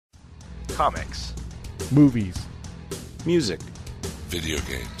Comics. Movies. Music. Video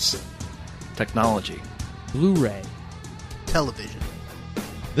games. Technology. Blu-ray. Television.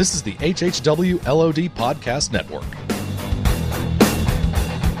 This is the HHW LOD Podcast Network.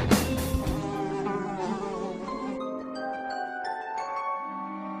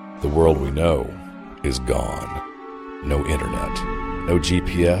 The world we know is gone. No internet, no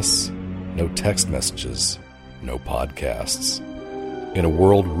GPS, no text messages, no podcasts. In a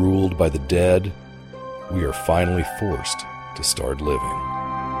world ruled by the dead, we are finally forced to start living.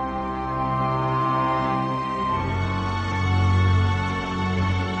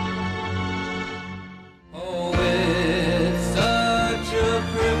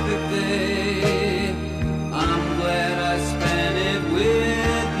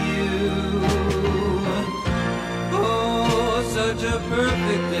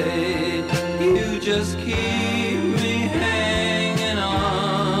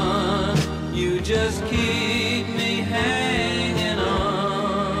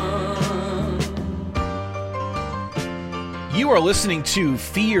 You are listening to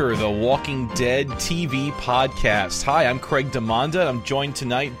Fear the Walking Dead TV podcast. Hi, I'm Craig DeMonda. I'm joined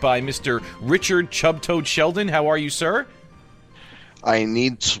tonight by Mr. Richard Chubtoad Sheldon. How are you, sir? I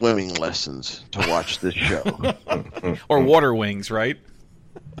need swimming lessons to watch this show. Or water wings, right?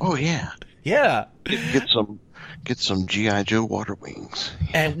 Oh yeah, yeah. Get some G.I. Joe water wings.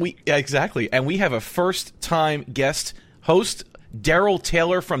 And we have a first-time guest host, Daryl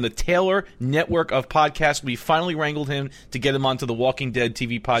Taylor from the Taylor Network of Podcasts. We finally wrangled him to get him onto the Walking Dead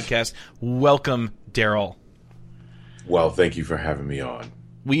TV podcast. Welcome, Daryl. Well, thank you for having me on.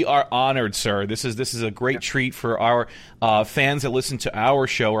 We are honored, sir. This is a great treat for our fans that listen to our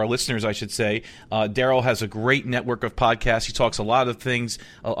show, our listeners, I should say. Daryl has a great network of podcasts. He talks a lot of things.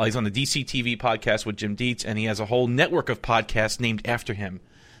 He's on the DC TV podcast with Jim Dietz, and he has a whole network of podcasts named after him.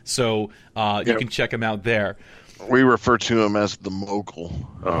 So you can check him out there. We refer to him as the mogul.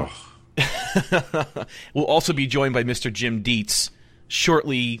 Oh. We'll also be joined by Mr. Jim Dietz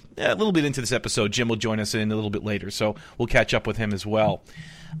shortly, a little bit into this episode. Jim will join us in a little bit later, so we'll catch up with him as well.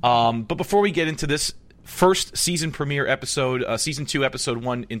 But before we get into this first season premiere episode, Season 2, Episode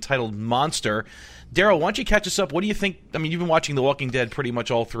 1, entitled Monster, Daryl, why don't you catch us up? What do you think? I mean, you've been watching The Walking Dead pretty much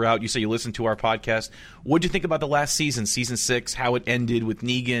all throughout. You say you listen to our podcast. What did you think about the last season, Season 6, how it ended with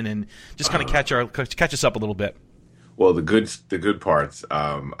Negan, and just kind of catch us up a little bit? Well, the good parts,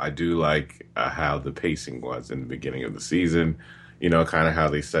 I do like how the pacing was in the beginning of the season. You know, kind of how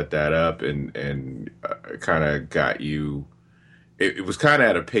they set that up and kind of got you. It was kind of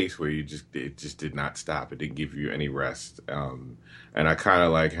at a pace where it just did not stop. It didn't give you any rest. And I kind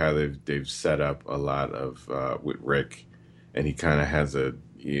of like how they've set up a lot of with Rick, and he kind of has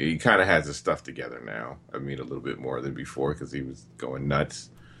his stuff together now. I mean, a little bit more than before because he was going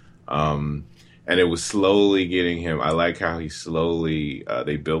nuts. And it was slowly getting him. I like how he slowly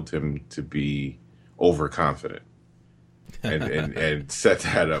they built him to be overconfident, and set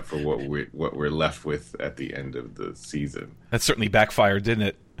that up for what we're left with at the end of the season. That certainly backfired, didn't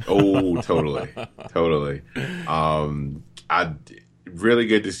it? Oh, totally. I really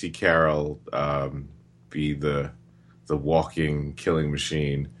good to see Carol be the walking killing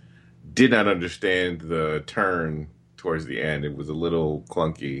machine. Did not understand the turn towards the end. It was a little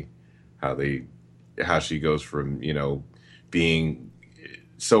clunky. How she goes from, being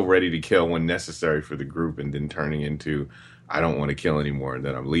so ready to kill when necessary for the group and then turning into, I don't want to kill anymore and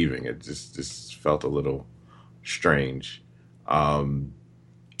then I'm leaving. It just felt a little strange. Everybody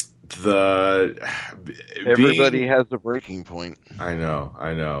has a breaking point. I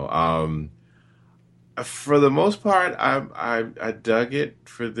know. For the most part, I dug it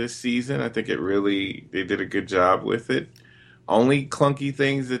for this season. I think they did a good job with it. Only clunky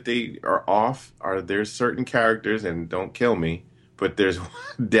things that they are off are there's certain characters, and don't kill me, but there's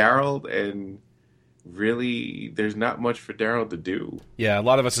Daryl, and really there's not much for Daryl to do. Yeah, a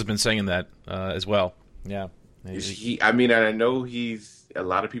lot of us have been saying that as well. Yeah. I know a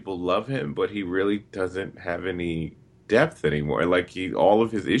lot of people love him, but he really doesn't have any depth anymore. Like all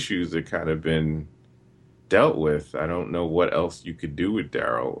of his issues have kind of been dealt with. I don't know what else you could do with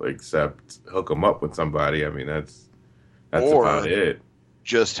Daryl except hook him up with somebody. I mean, that's about it.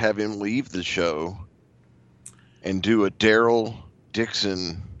 Just have him leave the show and do a Daryl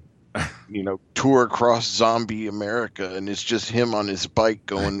Dixon, tour across zombie America, and it's just him on his bike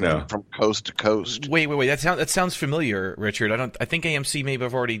going from coast to coast. Wait. That sounds familiar, Richard. I think AMC may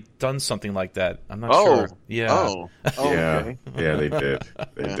have already done something like that. I'm not sure. Yeah. Oh. Okay. Yeah, they did.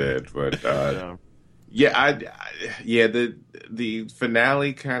 They did. But the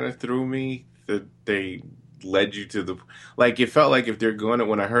finale kind of threw me. That they led you to the like. It felt like if they're going to,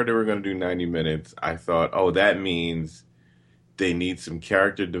 when I heard they were going to do 90 minutes, I thought, oh, that means they need some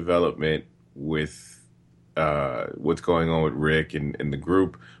character development with what's going on with Rick and the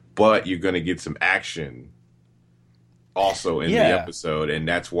group, but you're going to get some action also in the episode, and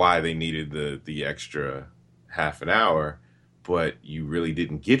that's why they needed the extra half an hour. But you really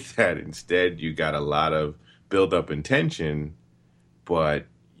didn't get that. Instead, you got a lot of build up and tension, but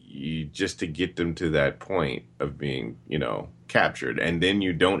you just to get them to that point of being, captured, and then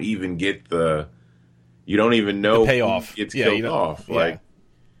you don't even get you don't even know the payoff. Who gets killed off. Yeah. Like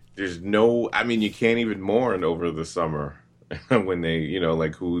there's no, you can't even mourn over the summer when they,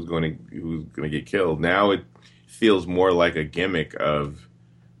 like who's going to get killed. Now it feels more like a gimmick of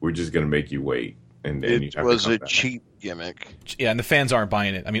we're just going to make you wait, and you it have was to a come back. cheap gimmick. Yeah, and the fans aren't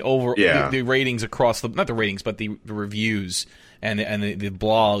buying it. I mean, the ratings across not the ratings, but the reviews and the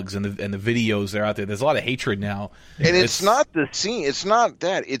blogs and the videos that are out there. There's a lot of hatred now. And it's not the scene. It's not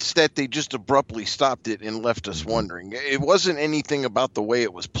that. It's that they just abruptly stopped it and left us wondering. It wasn't anything about the way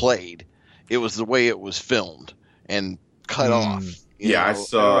it was played. It was the way it was filmed and cut off. I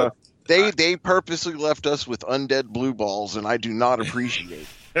saw. They purposely left us with undead blue balls, and I do not appreciate.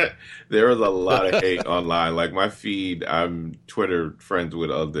 There was a lot of hate online. Like my feed, I'm Twitter friends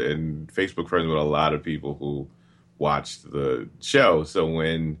with and Facebook friends with a lot of people who watched the show. So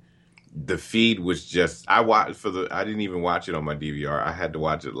when the feed was just, I didn't even watch it on my DVR. I had to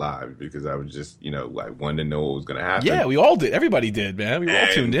watch it live because I was just, like wanted to know what was going to happen. Yeah, we all did. Everybody did, man. We were all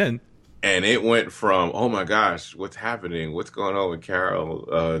tuned in. And it went from, oh my gosh, what's happening? What's going on with Carol?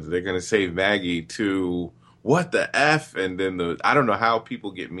 They're going to save Maggie to what the F? And then I don't know how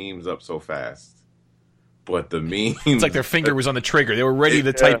people get memes up so fast. But the memes, it's like their finger was on the trigger. They were ready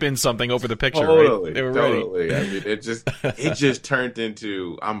to type in something over the picture, totally, right? They were totally. ready. I mean, it just turned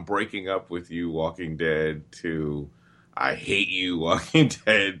into I'm breaking up with you, Walking Dead, to I hate you, Walking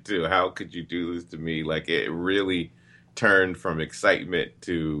Dead, to how could you do this to me? Like it really turned from excitement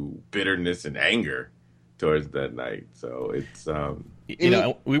to bitterness and anger towards that night. So it's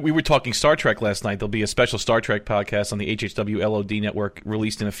we were talking Star Trek last night. There'll be a special Star Trek podcast on the HHW LOD network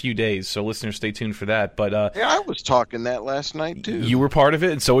released in a few days, so listeners stay tuned for that. But yeah, I was talking that last night too. You were part of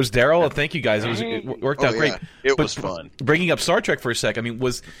it, and so was Daryl. Thank you guys. It worked out great. It was fun. Bringing up Star Trek for a sec,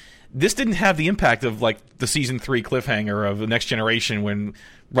 this didn't have the impact of like the season 3 cliffhanger of the Next Generation when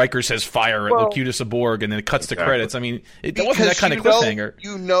Riker says fire at Locutus Borg and then it cuts to credits. I mean, it wasn't that kind of cliffhanger.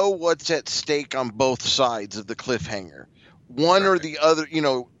 You know what's at stake on both sides of the cliffhanger. One or the other, you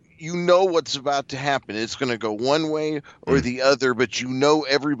know what's about to happen. It's going to go one way or the other, but you know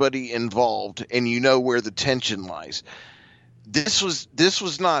everybody involved and you know where the tension lies. This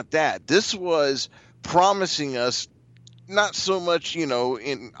was not that. This was promising us not so much,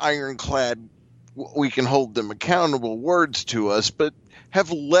 in ironclad, we can hold them accountable words to us, but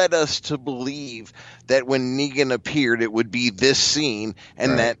have led us to believe that when Negan appeared, it would be this scene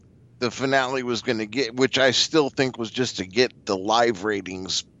and that the finale was going to get, which I still think was just to get the live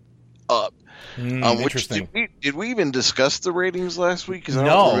ratings up. Interesting. Did we even discuss the ratings last week?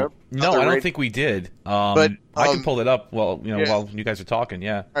 No, I don't think we did. But I can pull it up while you guys are talking.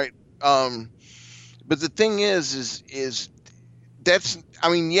 Yeah. All right. But the thing is that's,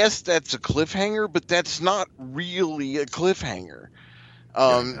 yes, that's a cliffhanger, but that's not really a cliffhanger.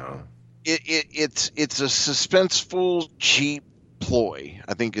 It's a suspenseful, cheap ploy,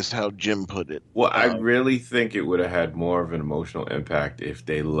 I think is how Jim put it. Well, I really think it would have had more of an emotional impact if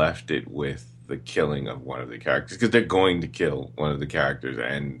they left it with the killing of one of the characters, because they're going to kill one of the characters,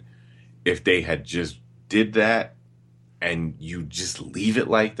 and if they had just did that and you just leave it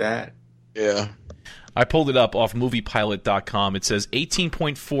like that. Yeah. I pulled it up off moviepilot.com. It says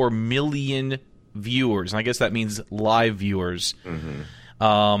 18.4 million viewers, and I guess that means live viewers.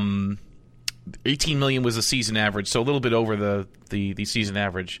 18 million was the season average, so a little bit over the season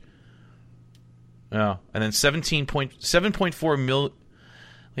average. Yeah, and then 7.4 million.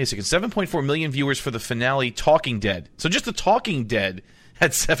 Wait a second, 7.4 million viewers for the finale Talking Dead. So just the Talking Dead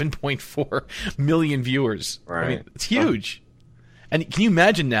had 7.4 million viewers. Right. It's huge. And can you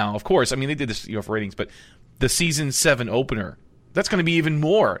imagine now? Of course, they did this for ratings, but the season 7 opener. That's going to be even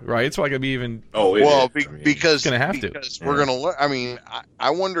more, right? It's probably going to be even. Because going to have to. Because we're going to learn.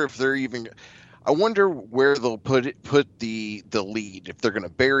 I wonder if they're even. I wonder where they'll put the lead. If they're going to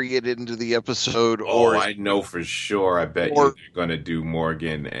bury it into the episode, or I know for sure. I bet they're going to do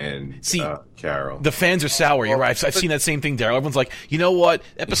Morgan and Carol. The fans are sour. You're right. I've seen that same thing, Daryl. Everyone's like, you know what?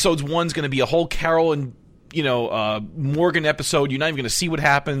 Episode's 1's going to be a whole Carol and Morgan episode. You're not even going to see what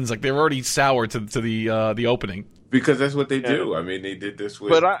happens. Like they're already sour to the opening. Because that's what they do. I mean, they did this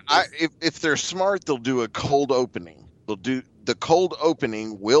with. But if they're smart, they'll do a cold opening. They'll do the cold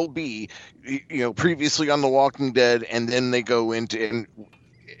opening will be, previously on The Walking Dead, and then they go into, and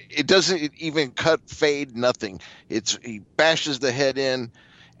it doesn't even cut, fade, nothing. He bashes the head in,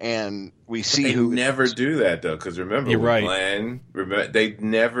 and we see they who. Never do that though, because remember, You're right. Glenn, they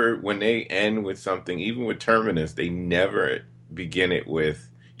never, when they end with something, even with Terminus, they never begin it with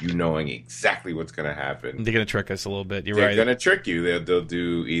you knowing exactly what's going to happen. They're going to trick us a little bit. You're They're right. going to trick you. They'll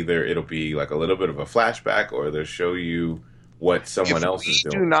do either it'll be like a little bit of a flashback, or they'll show you what someone else is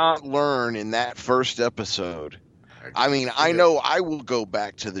doing. If we do not learn in that first episode, I mean, I know I will go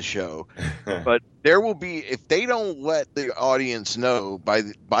back to the show, but there will be, if they don't let the audience know by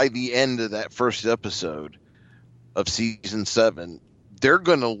the end of that first episode of season 7, they're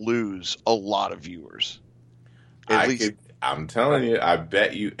going to lose a lot of viewers. I'm telling you, I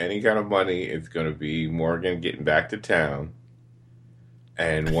bet you any kind of money it's going to be Morgan getting back to town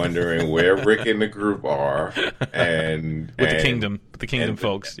and wondering where Rick and the group are, and the kingdom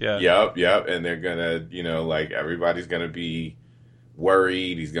folks. Yeah. Yep. And they're gonna, everybody's gonna be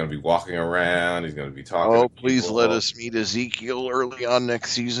worried. He's gonna be walking around. He's gonna be talking. Oh, please let us meet Ezekiel early on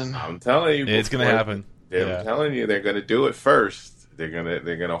next season. I'm telling you, it's gonna happen. I'm telling you, they're gonna do it first. They're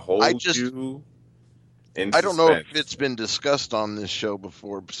gonna hold you. I don't know if it's been discussed on this show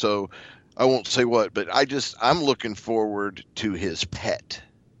before, so I won't say what, but I'm looking forward to his pet.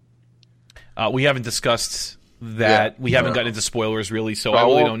 We haven't discussed that. We haven't gotten into spoilers really, so I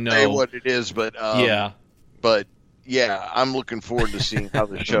really don't know say what it is, but yeah. But yeah, I'm looking forward to seeing how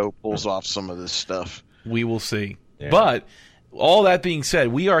the show pulls off some of this stuff. We will see. Yeah. But all that being said,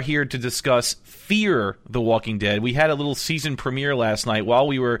 we are here to discuss Fear the Walking Dead. We had a little season premiere last night while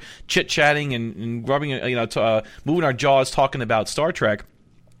we were chit-chatting and rubbing, moving our jaws talking about Star Trek.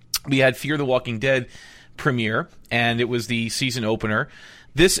 We had Fear the Walking Dead premiere, and it was the season opener.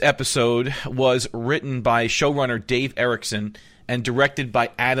 This episode was written by showrunner Dave Erickson and directed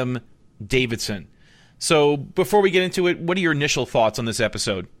by Adam Davidson. So before we get into it, what are your initial thoughts on this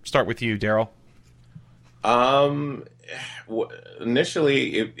episode? Start with you, Daryl.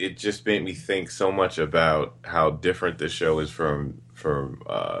 Initially, it just made me think so much about how different this show is from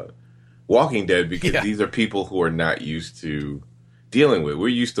Walking Dead, because these are people who are not used to dealing with. We're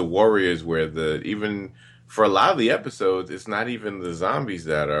used to Warriors, where even for a lot of the episodes, it's not even the zombies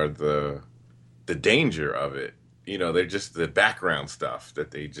that are the danger of it. They're just the background stuff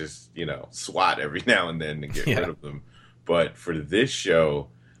that they just swat every now and then to get rid of them. But for this show,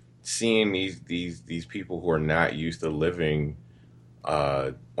 seeing these people who are not used to living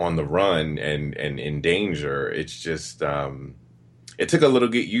on the run and in danger, it's just it took a little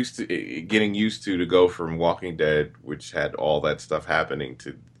getting used to go from Walking Dead, which had all that stuff happening,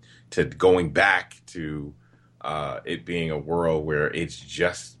 to going back to it being a world where it's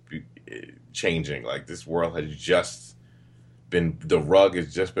just changing. Like, this world has just the rug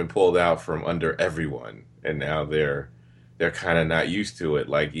has just been pulled out from under everyone, and now they're kind of not used to it.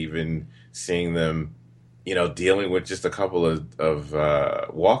 Like, even seeing them, dealing with just a couple of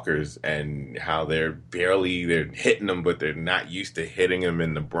walkers, and how they're hitting them, but they're not used to hitting them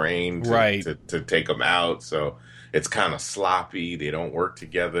in the brain to take them out. So it's kind of sloppy. They don't work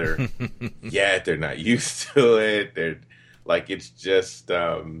together yet. They're not used to it. They're like, it's just,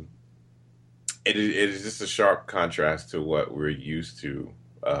 it is just a sharp contrast to what we're used to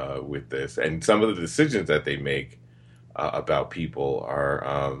with this. And some of the decisions that they make about people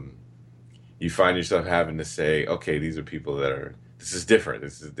are, you find yourself having to say, okay, these are people this is different.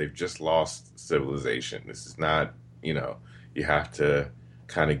 They've just lost civilization. This is not, you have to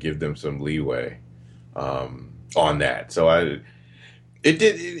kind of give them some leeway on that. So it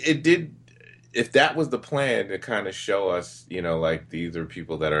did, if that was the plan, to kind of show us, like, these are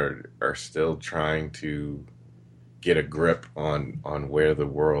people that are still trying to get a grip on where the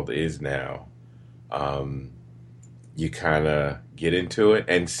world is now. You kind of get into it,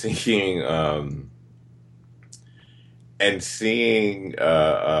 and seeing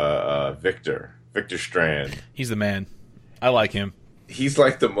Victor Strand. He's the man. I like him. He's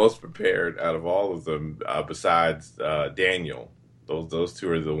like the most prepared out of all of them, besides Daniel. Those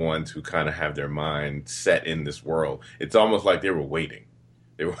two are the ones who kind of have their mind set in this world. It's almost like they were waiting.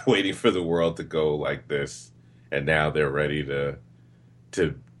 They were waiting for the world to go like this, and now they're ready to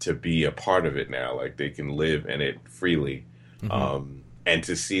be a part of it now. Like, they can live in it freely. Mm-hmm. And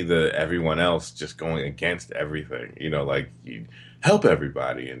to see everyone else just going against everything, like, you help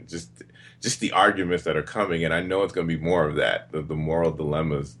everybody, and just the arguments that are coming. And I know it's going to be more of that, the moral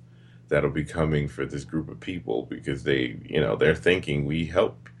dilemmas that'll be coming for this group of people, because they, they're thinking we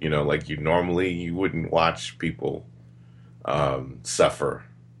help, like you wouldn't watch people suffer,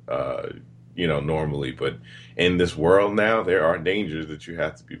 normally. But in this world now, there are dangers that you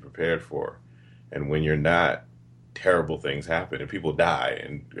have to be prepared for. And when you're not, terrible things happen and people die.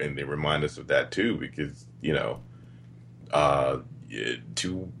 And they remind us of that too, because,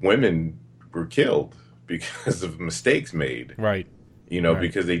 2 women were killed because of mistakes made. Right. Right.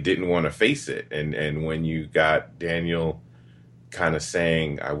 Because they didn't want to face it. And when you got Daniel kind of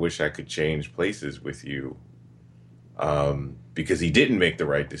saying, I wish I could change places with you, because he didn't make the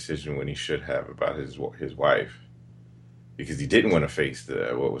right decision when he should have about his wife, because he didn't want to face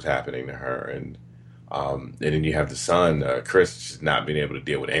what was happening to her. And then you have the son, Chris, just not being able to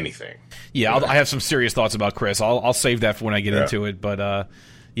deal with anything. Yeah, I have some serious thoughts about Chris. I'll save that for when I get into it. But,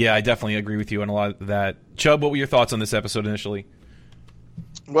 yeah, I definitely agree with you on a lot of that. Chubb, what were your thoughts on this episode initially?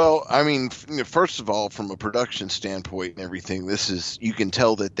 Well, I mean, first of all, from a production standpoint and everything, you can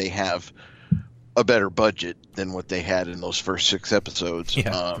tell that they have a better budget than what they had in those first 6 episodes.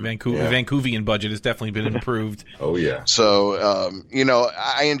 Yeah, Vancouvian budget has definitely been improved. Oh, yeah. So,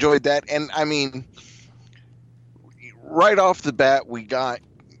 I enjoyed that. And, I mean, right off the bat, we got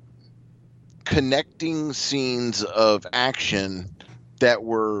connecting scenes of action that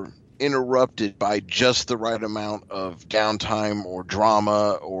were interrupted by just the right amount of downtime or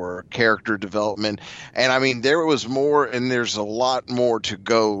drama or character development. And I mean, there was more, and there's a lot more to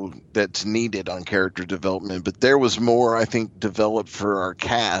go that's needed on character development, but there was more, I think, developed for our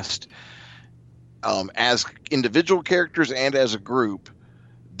cast as individual characters and as a group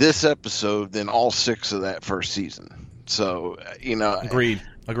this episode than all 6 of that first season. So, Agreed.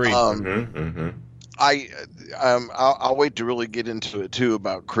 I'll wait to really get into it too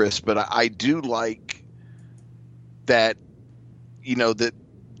about Chris, but I do like that, that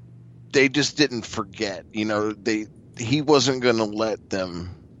they just didn't forget. He wasn't going to let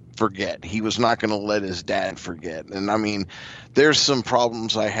them forget. He was not going to let his dad forget. And I mean, there's some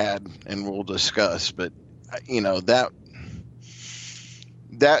problems I had, and we'll discuss, but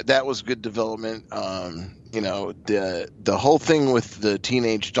that was good development. The whole thing with the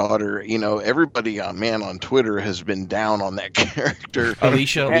teenage daughter, everybody on Twitter has been down on that character.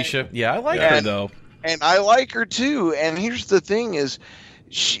 Alicia. Yeah, I like her though. And I like her too. And here's the thing is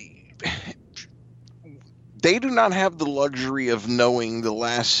they do not have the luxury of knowing the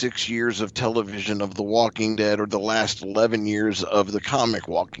last 6 years of television of The Walking Dead or the last 11 years of the comic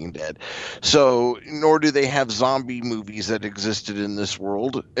Walking Dead. So, nor do they have zombie movies that existed in this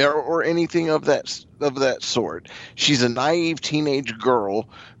world or anything of that sort. She's a naive teenage girl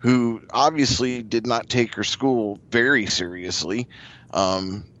who obviously did not take her school very seriously,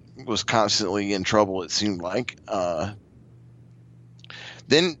 was constantly in trouble, it seemed like.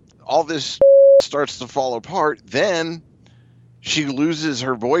 Then all this starts to fall apart. Then she loses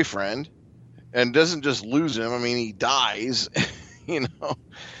her boyfriend, and doesn't just lose him. I mean, he dies, and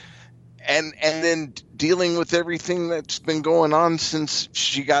then dealing with everything that's been going on since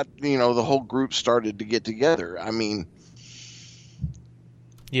she got, the whole group started to get together. I mean,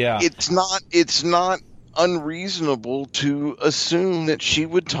 yeah, it's not unreasonable to assume that she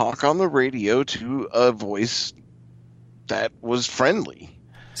would talk on the radio to a voice that was friendly.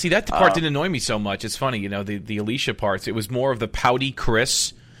 See, that part didn't annoy me so much. It's funny, the Alicia parts. It was more of the pouty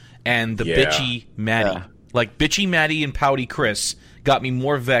Chris and the bitchy Maddie. Yeah. Like, bitchy Maddie and pouty Chris got me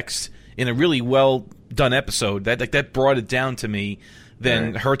more vexed in a really well-done episode. That brought it down to me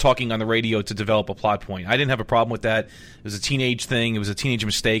than her talking on the radio to develop a plot point. I didn't have a problem with that. It was a teenage thing. It was a teenage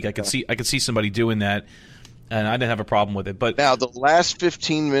mistake. I could see somebody doing that, and I didn't have a problem with it. But now, the last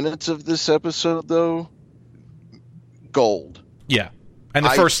 15 minutes of this episode, though, gold. Yeah. And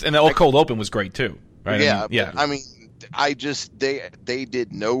the cold open was great too, right? Yeah. I mean, they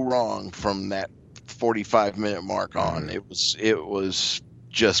did no wrong from that 45-minute mark on. It was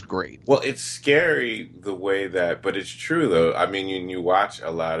just great. Well, it's scary the way that, but it's true though. I mean, you watch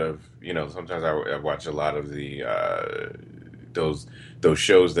a lot of, sometimes I watch a lot of the those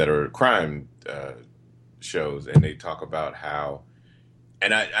shows that are crime shows, and they talk about how.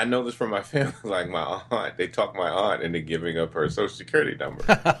 And I know this from my family, like my aunt. They talk my aunt into giving up her Social Security number.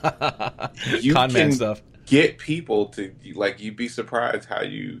 You Con man stuff. Get people to, like, you'd be surprised how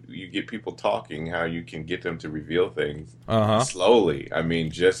you get people talking, how you can get them to reveal things slowly. I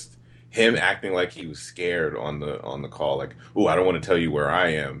mean, just him acting like he was scared on the call, like, "Ooh, I don't want to tell you where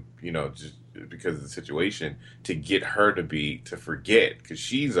I am," just because of the situation, to get her to forget because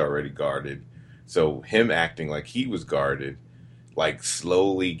she's already guarded. So him acting like he was guarded, like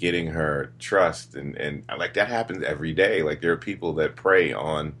slowly getting her trust, and like that happens every day. Like there are people that prey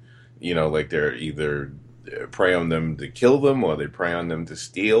on like they're either prey on them to kill them, or they prey on them to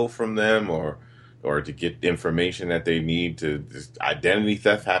steal from them, or to get information that they need to. This identity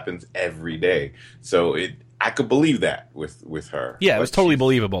theft happens every day, so I could believe that with her. Yeah, it was totally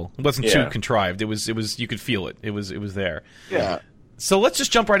believable. It wasn't too contrived. It was you could feel it. It was there. Yeah. So let's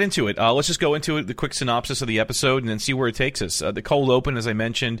just jump right into it. Let's just go into it, the quick synopsis of the episode, and then see where it takes us. The cold open, as I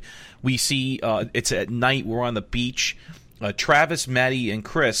mentioned, we see it's at night. We're on the beach. Travis, Maddie, and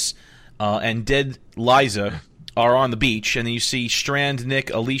Chris and dead Liza are on the beach, and then you see Strand,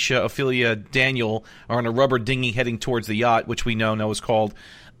 Nick, Alicia, Ophelia, Daniel are on a rubber dinghy heading towards the yacht, which we know is called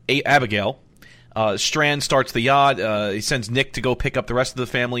Abigail. Strand starts the yacht. He sends Nick to go pick up the rest of the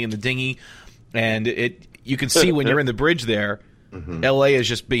family in the dinghy, and you can see when you're in the bridge there, L.A. is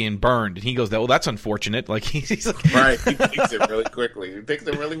just being burned, and he goes, "Well, that's unfortunate." Like he's like, right, he takes it really quickly. He takes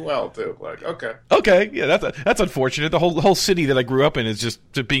it really well too. Like, okay, yeah, that's unfortunate. The whole city that I grew up in is just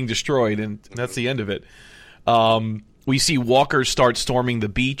being destroyed, and that's the end of it. We see Walker start storming the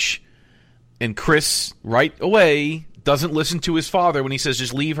beach, and Chris right away doesn't listen to his father when he says,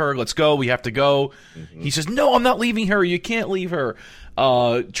 "Just leave her. Let's go. We have to go." He says, "No, I'm not leaving her. You can't leave her."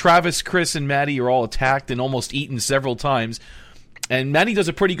 Travis, Chris, and Maddie are all attacked and almost eaten several times. And Maddie does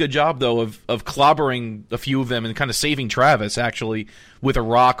a pretty good job, though, of clobbering a few of them and kind of saving Travis, actually, with a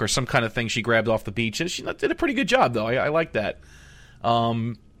rock or some kind of thing she grabbed off the beach. And she did a pretty good job, though. I like that.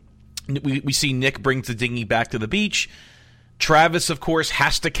 We see Nick brings the dinghy back to the beach. Travis, of course,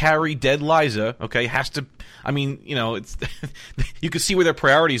 has to carry dead Liza, okay? It's you can see where their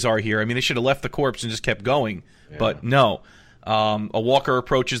priorities are here. I mean, they should have left the corpse and just kept going. Yeah. But no. A walker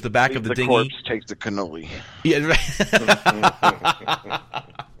approaches the back of the dinghy. The corpse takes the cannoli. Yeah,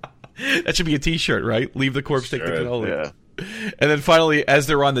 that should be a T-shirt, right? Leave the corpse, take the cannoli. Yeah. And then finally, as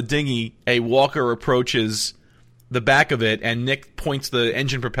they're on the dinghy, a walker approaches the back of it, and Nick points the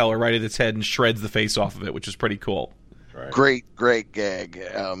engine propeller right at its head and shreds the face off of it, which is pretty cool. Right. Great gag.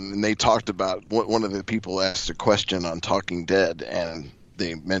 And they talked about one of the people asked a question on Talking Dead, and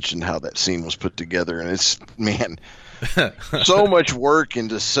they mentioned how that scene was put together, and it's so much work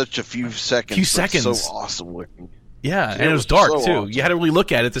into such a few seconds. So awesome looking. Yeah, and it was dark, too. Awesome. You had to really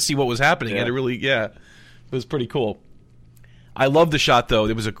look at it to see what was happening. Yeah. It was pretty cool. I love the shot, though.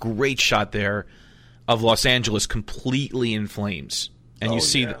 There was a great shot there of Los Angeles completely in flames. And you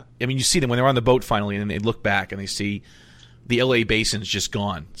see them when they're on the boat finally, and they look back and they see the L.A. basin's just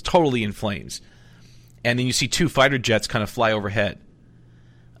gone. It's totally in flames. And then you see two fighter jets kind of fly overhead.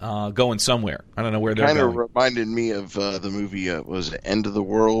 Going somewhere. I don't know where they're going. Kind of reminded me of the movie, was it End of the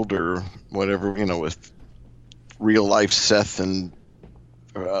World or whatever, with real life Seth and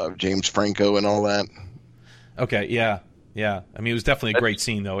James Franco and all that. Okay, yeah. I mean, it was definitely a great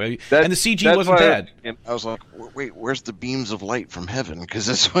scene, though. And the CG wasn't bad. I was like, wait, where's the beams of light from heaven? Because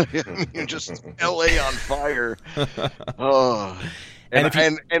this one, just L.A. on fire. Oh. And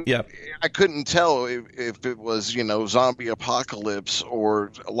I couldn't tell if it was, zombie apocalypse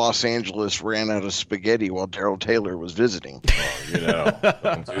or Los Angeles ran out of spaghetti while Daryl Taylor was visiting.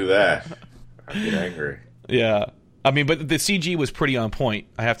 Don't do that. I'd get angry. Yeah. I mean, but the CG was pretty on point,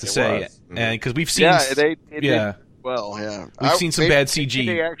 I have to say. And because we've seen... did well, yeah. We've seen some bad CG.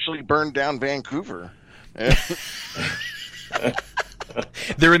 They actually burned down Vancouver.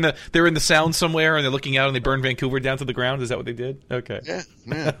 They're in the sound somewhere, and they're looking out, and they burn Vancouver down to the ground. Is that what they did? Okay. Yeah.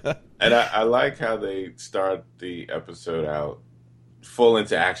 And I like how they start the episode out full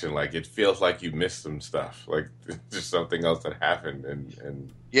into action. Like, it feels like you missed some stuff. Like, there's something else that happened,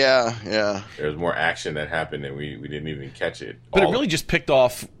 and yeah. There's more action that happened, and we didn't even catch it. But it really just picked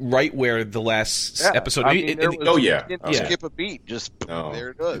off right where the last episode. Didn't skip a beat. Just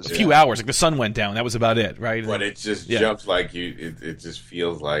there it was. A few hours, like the sun went down. That was about it, right? But it just jumps like you. It just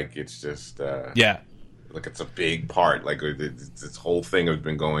feels like it's just like it's a big part. Like this whole thing has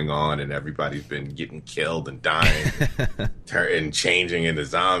been going on, and everybody's been getting killed and dying, and changing into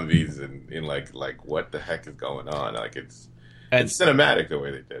zombies, and like what the heck is going on? Like it's cinematic the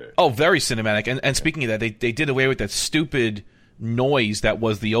way they did it. Oh, very cinematic. And speaking of that, they did away with that stupid noise that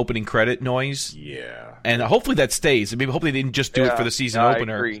was the opening credit noise. Yeah. And hopefully that stays. Maybe hopefully they didn't just do it for the season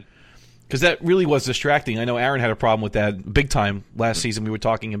opener. I agree. Because that really was distracting. I know Aaron had a problem with that big time last season. We were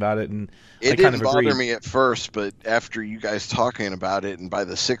talking about it, and it didn't bother me at first, but after you guys talking about it, and by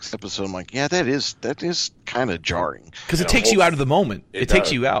the 6th episode, I'm like, yeah, that is kind of jarring. Because it takes you out of the moment. It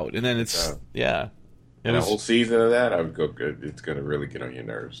takes you out, and then it's And a whole season of that, I would go good. It's going to really get on your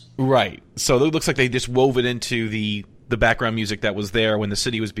nerves. Right. So it looks like they just wove it into the background music that was there when the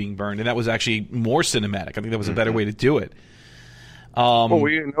city was being burned, and that was actually more cinematic. I think that was a better way to do it. Well,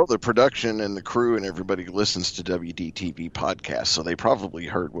 we know the production and the crew and everybody listens to WDTV podcasts, so they probably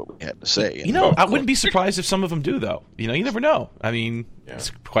heard what we had to say. I wouldn't be surprised if some of them do, though. You never know. I mean,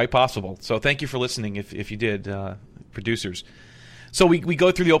 It's quite possible. So thank you for listening if you did, producers. So we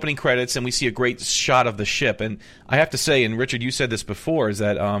go through the opening credits, and we see a great shot of the ship. And I have to say, and Richard, you said this before, is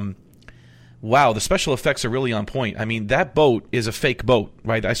that, wow, the special effects are really on point. I mean, that boat is a fake boat,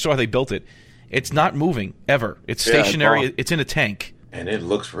 right? I saw how they built it. It's not moving ever. It's stationary. It's in a tank, and it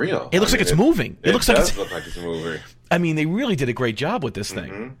looks real. It looks like it's moving. It looks does look like it's moving. I mean, they really did a great job with this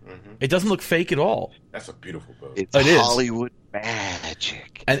thing. It doesn't look fake at all. That's a beautiful boat. It's It is. Hollywood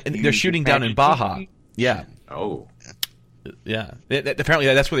magic, and they're shooting down in Baja. Yeah. Oh, yeah. Apparently,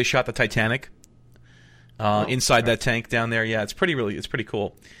 that's where they shot the Titanic. Inside that tank down there. Yeah, it's pretty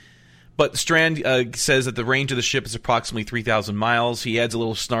cool. But Strand says that the range of the ship is approximately 3,000 miles. He adds a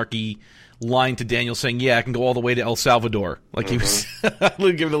little snarky line to Daniel saying, yeah, I can go all the way to El Salvador. Like he was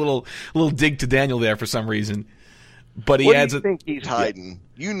giving a little dig to Daniel there for some reason. But he adds what do you think he's hiding?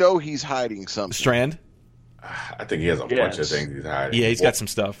 You know he's hiding something. Strand? I think he has a bunch of things he's hiding. Yeah, he's got some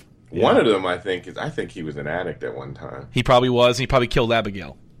stuff. One of them, I think he was an addict at one time. He probably was. He probably killed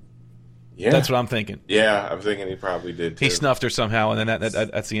Abigail. Yeah. That's what I'm thinking. Yeah, I'm thinking he probably did too. He snuffed her somehow, and then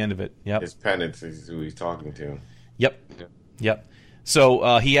that's the end of it. Yep. His penance is who he's talking to. Yep.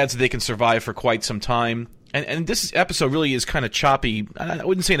 So he adds that they can survive for quite some time. And this episode really is kind of choppy. I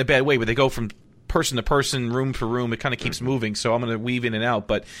wouldn't say in a bad way, but they go from person to person, room to room. It kind of keeps moving, so I'm going to weave in and out.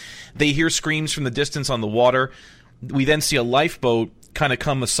 But they hear screams from the distance on the water. We then see a lifeboat kind of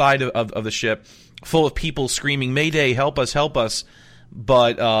come aside of the ship, full of people screaming, Mayday, help us, help us.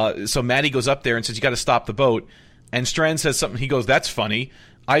 But so Maddie goes up there and says, you got to stop the boat. And Strand says something. He goes, that's funny.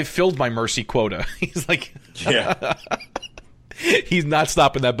 I've filled my mercy quota. He's like, yeah. He's not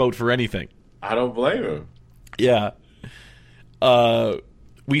stopping that boat for anything. I don't blame him. Yeah.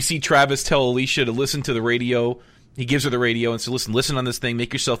 We see Travis tell Alicia to listen to the radio. He gives her the radio and says, listen on this thing.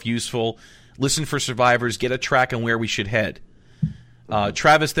 Make yourself useful. Listen for survivors. Get a track on where we should head.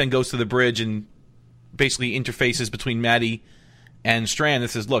 Travis then goes to the bridge and basically interfaces between Maddie and Strand and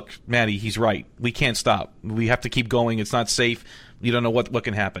says, look, Maddie, he's right. We can't stop. We have to keep going. It's not safe. You don't know what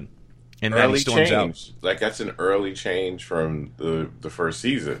can happen. And Maddie storms change. Out. Like, that's an early change from the first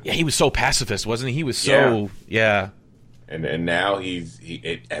season. Yeah, he was so pacifist, wasn't he? He was so, yeah. And now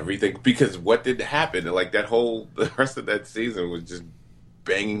he everything, because what did happen? Like, the rest of that season was just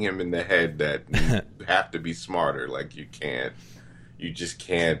banging him in the head that you have to be smarter. Like, you just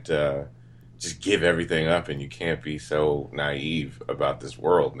can't just give everything up, and you can't be so naive about this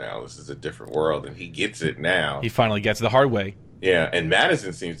world now. This is a different world, and he gets it now. He finally gets it the hard way. Yeah, and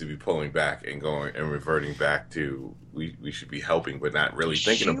Madison seems to be pulling back and going and reverting back to we should be helping, but not really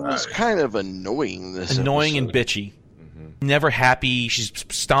thinking about it. She was kind of annoying this Annoying episode. and bitchy. Mm-hmm. Never happy. She's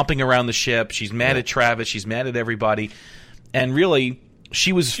stomping around the ship. She's mad at Travis. She's mad at everybody. And really,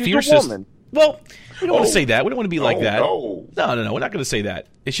 she's fiercest. A woman. Well, we don't want to say that. We don't want to be like that. No. We're not going to say that.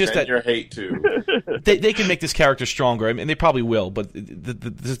 It's just Send that your hate too. they can make this character stronger. I mean, they probably will, but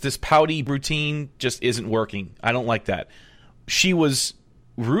this pouty routine just isn't working. I don't like that. She was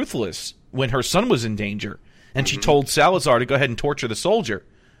ruthless when her son was in danger, and she told Salazar to go ahead and torture the soldier.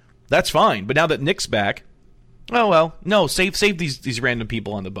 That's fine. But now that Nick's back, oh well, no, save these random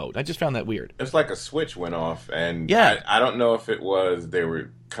people on the boat. I just found that weird. It's like a switch went off, and yeah. I don't know if it was they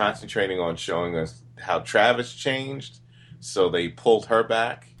were concentrating on showing us how Travis changed, so they pulled her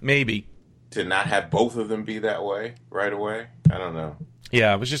back. Maybe. To not have both of them be that way right away. I don't know.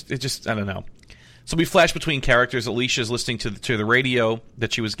 Yeah, it just I don't know. So we flash between characters. Alicia's listening to the radio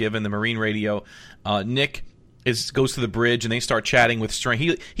that she was given, the Marine radio. Nick goes to the bridge, and they start chatting with Strand.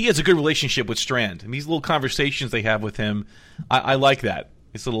 He has a good relationship with Strand, and these little conversations they have with him, I like that.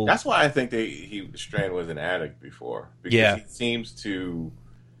 It's a little. That's why I think Strand was an addict before, because he seems to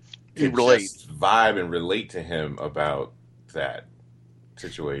just vibe and relate to him about that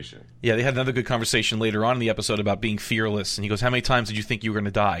situation. Yeah, they had another good conversation later on in the episode about being fearless, and he goes, how many times did you think you were going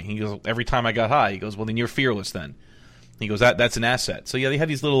to die? And he goes, every time I got high. He goes, well, then you're fearless then. He goes, that's an asset. So yeah, they have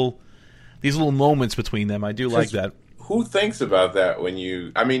these little moments between them. I do like that. Who thinks about that when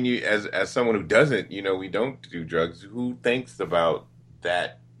as someone who doesn't, we don't do drugs, who thinks about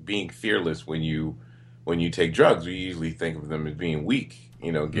that being fearless when you take drugs? We usually think of them as being weak,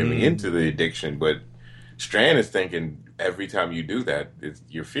 giving into the addiction, but Strand is thinking every time you do that,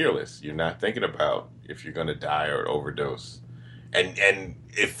 you're fearless. You're not thinking about if you're going to die or overdose. And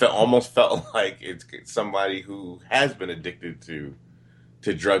it almost felt like it's somebody who has been addicted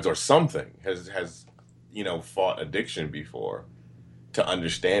to drugs or something, has fought addiction before to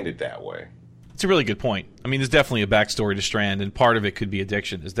understand it that way. It's a really good point. I mean, there's definitely a backstory to Strand, and part of it could be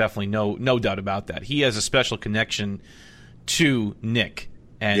addiction. There's definitely no doubt about that. He has a special connection to Nick,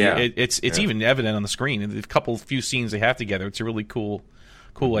 and it's even evident on the screen. In the few scenes they have together, it's a really cool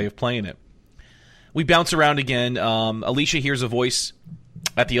way of playing it. We bounce around again. Alicia hears a voice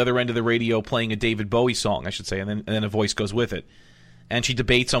at the other end of the radio playing a David Bowie song, I should say, and then a voice goes with it. And she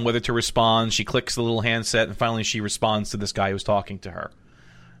debates on whether to respond. She clicks the little handset, and finally she responds to this guy who's talking to her.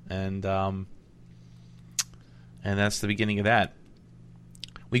 And that's the beginning of that.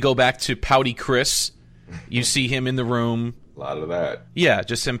 We go back to Pouty Chris. You see him in the room. A lot of that. Yeah,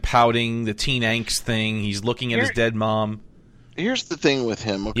 just him pouting, the teen angst thing. He's looking at his dead mom. Here's the thing with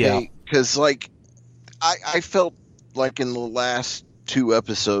him, okay? Because, I felt like in the last 2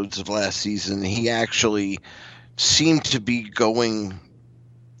 episodes of last season, he actually seemed to be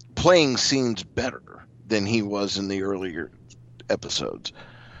playing scenes better than he was in the earlier episodes.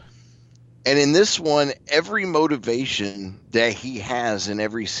 And in this one, every motivation that he has in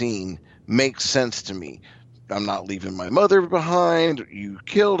every scene makes sense to me. I'm not leaving my mother behind. You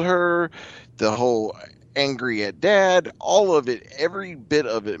killed her. The whole angry at dad. All of it, every bit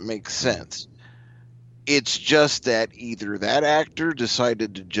of it makes sense. It's just that either that actor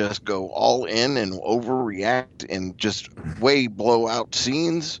decided to just go all in and overreact and just way blow out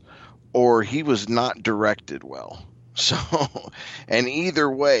scenes, or he was not directed well. So, and either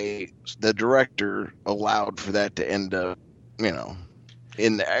way, the director allowed for that to end up,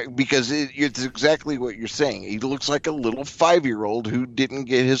 because it's exactly what you're saying. He looks like a little 5-year-old who didn't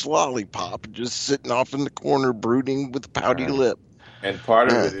get his lollipop, just sitting off in the corner brooding with a pouty lip. And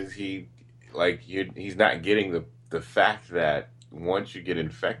part of it is he's not getting the fact that once you get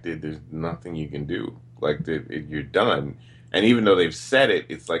infected, there's nothing you can do. You're done. And even though they've said it,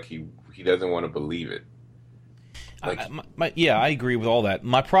 it's like he doesn't want to believe it. I agree with all that.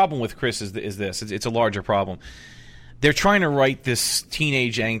 My problem with Chris is this. It's a larger problem. They're trying to write this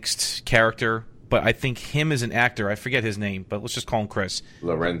teenage angst character, but I think him as an actor, I forget his name, but let's just call him Chris.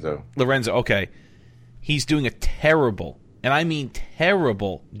 Lorenzo, okay. He's doing a terrible, and I mean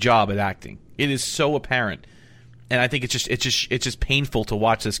terrible, job at acting. It is so apparent. And I think it's just painful to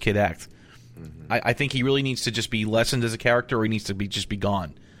watch this kid act. Mm-hmm. I think he really needs to just be lessened as a character, or he needs to just be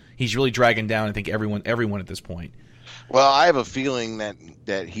gone. He's really dragging down, I think, everyone at this point. Well, I have a feeling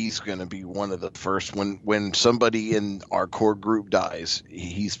that he's going to be one of the first when somebody in our core group dies.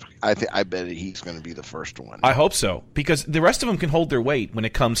 I bet he's going to be the first one. I hope so, because the rest of them can hold their weight when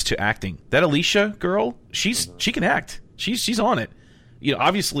it comes to acting. That Alicia girl, she can act. She's on it.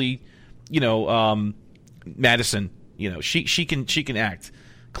 Obviously, Madison, she can act.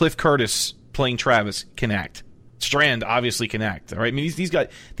 Cliff Curtis playing Travis can act. Strand obviously can act. All right, I mean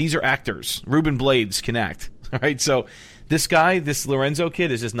these are actors. Ruben Blades can act. All right, so this Lorenzo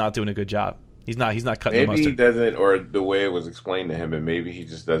kid is just not doing a good job. He's not cutting the mustard. Maybe he doesn't, or the way it was explained to him, and maybe he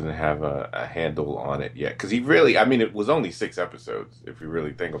just doesn't have a handle on it yet. Because he really, it was only 6 episodes, if you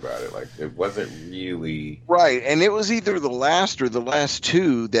really think about it. It wasn't really... Right, and it was either the last or the last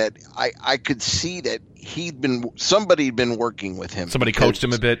 2 that I could see that somebody had been working with him. Somebody coached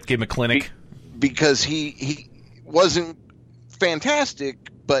him a bit, gave him a clinic. Because he wasn't fantastic,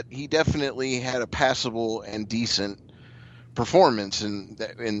 but he definitely had a passable and decent performance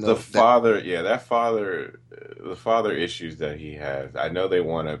the father issues that he has. I know they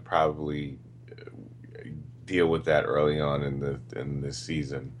want to probably deal with that early on in this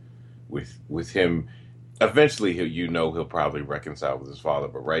season with him. Eventually, he'll probably reconcile with his father,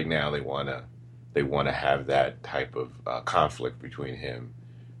 but right now they want to have that type of conflict between him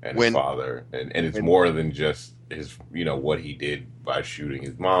and his father, and it's more than just his what he did by shooting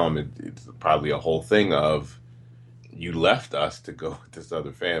his mom. It's probably a whole thing of, you left us to go with this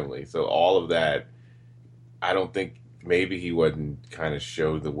other family. So all of that, I don't think, maybe he wasn't kind of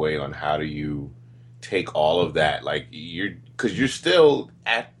showed the way on how do you take all of that, because you're still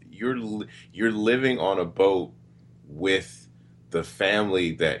you're living on a boat with the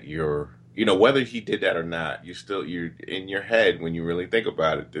family that you're, whether he did that or not, you're in your head, when you really think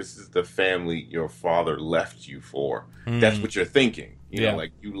about it, this is the family your father left you for. That's what you're thinking. You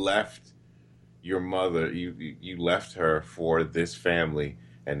left your mother, you left her for this family,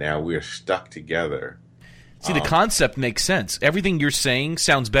 and now we're stuck together. See, the concept makes sense. Everything you're saying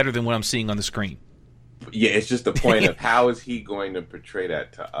sounds better than what I'm seeing on the screen. Yeah, it's just the point of how is he going to portray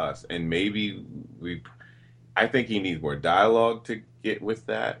that to us? And maybe I think he needs more dialogue to get with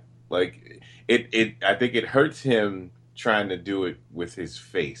that. I think it hurts him trying to do it with his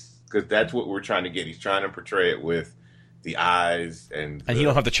face, because that's what we're trying to get. He's trying to portray it with the eyes and he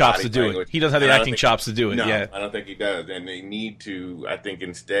don't have the chops to do language. it. He doesn't have the acting chops to do it. No, yeah, I don't think he does. And they need to. I think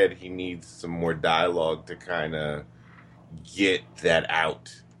instead he needs some more dialogue to kind of get that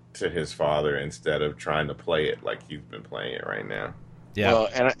out to his father instead of trying to play it like he's been playing it right now. yeah. Well,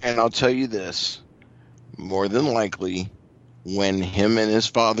 and I'll tell you this: more than likely, when him and his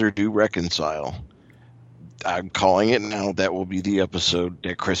father do reconcile, I'm calling it now. That will be the episode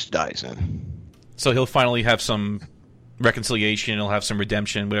that Chris dies in. So he'll finally have some reconciliation. He'll have some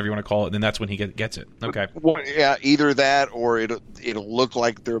redemption, whatever you want to call it. And then that's when he gets it. Okay. Well, yeah, either that or it'll look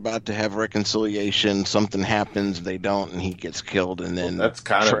like they're about to have reconciliation. Something happens, they don't, and he gets killed. And then That's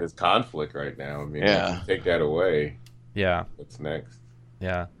kind of his conflict right now. I mean, Yeah. if you take that away, Yeah. what's next?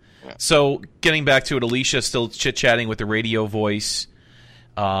 Yeah. So getting back to it, Alicia still chit-chatting with the radio voice.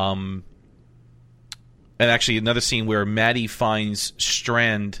 And actually another scene where Maddie finds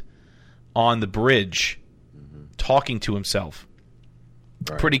Strand on the bridge talking to himself.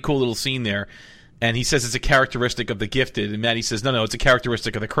 Right. Pretty cool little scene there. And he says it's a characteristic of the gifted. And Maddie says, no, it's a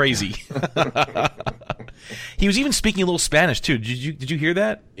characteristic of the crazy. He was even speaking a little Spanish, too. Did you hear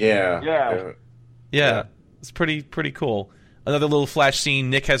that? Yeah. Yeah. It's pretty cool. Another little flash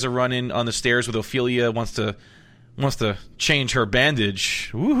scene. Nick has a run-in on the stairs with Ophelia, wants to change her bandage.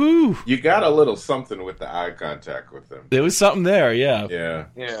 Woohoo! You got a little something with the eye contact with them. There was something there, yeah. Yeah.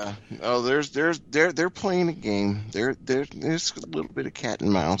 yeah, oh, they're playing a game. There's a little bit of cat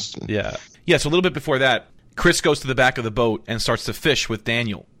and mouse. Yeah. Yeah, so a little bit before that, Chris goes to the back of the boat and starts to fish with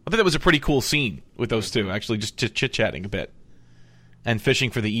Daniel. I thought that was a pretty cool scene with those two, actually, just chit-chatting a bit. And fishing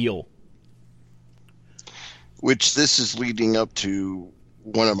for the eel. Which this is leading up to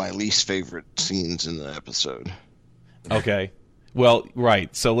one of my least favorite scenes in the episode. Okay. Well,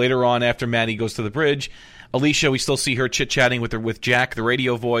 right. So later on, after Maddie goes to the bridge, Alicia, we still see her chit-chatting with Jack, the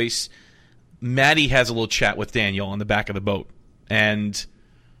radio voice. Maddie has a little chat with Daniel on the back of the boat and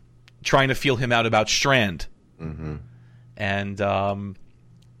trying to feel him out about Strand. Mm-hmm. And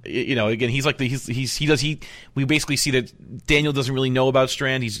again, he's like we basically see that Daniel doesn't really know about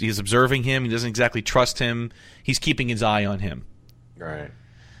Strand. He's observing him. He doesn't exactly trust him. He's keeping his eye on him. Right.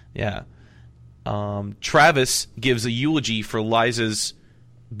 Yeah. Travis gives a eulogy for Liza's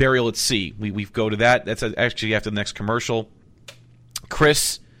burial at sea. We go to that. That's actually after the next commercial.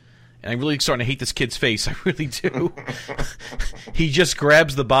 Chris, and I'm really starting to hate this kid's face. I really do. He just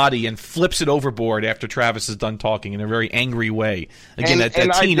grabs the body and flips it overboard after Travis is done talking in a very angry way. Again, that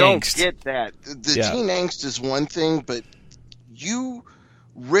teen I don't angst. get that. The teen angst is one thing, but you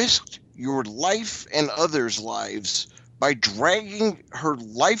risked your life and others' lives by dragging her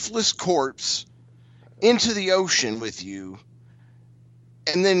lifeless corpse into the ocean with you,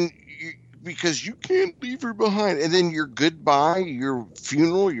 and then because you can't leave her behind, and then your goodbye, your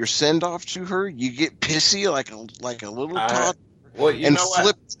funeral, your send-off to her, you get pissy like a little toddler and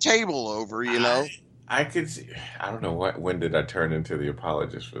flip the table over, I could see. I don't know when did I turn into the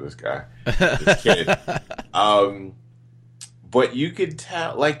apologist for this guy, this kid. But you could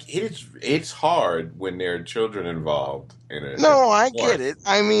tell, like, it's hard when there are children involved in it. No, I get it.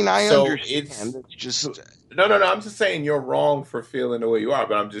 I mean, I understand. It's just no. I'm just saying you're wrong for feeling the way you are.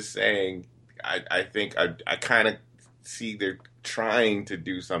 But I'm just saying, I think I kind of see they're trying to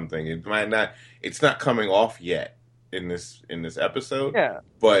do something. It might not. It's not coming off yet in this episode. Yeah.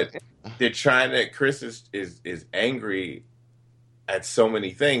 But they're trying to. Chris is angry at so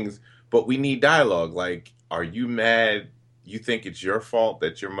many things. But we need dialogue. Like, are you mad? You think it's your fault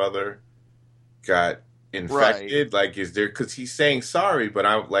that your mother got infected? Right. Like, is there, because he's saying sorry, but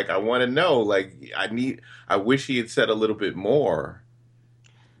I want to know, like, I wish he had said a little bit more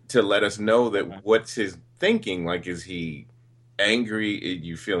to let us know that what's his thinking. Like, is he angry? Are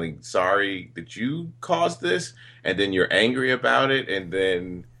you feeling sorry that you caused this? And then you're angry about it. And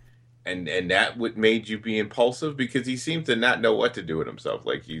then, and that what made you be impulsive? Because he seems to not know what to do with himself.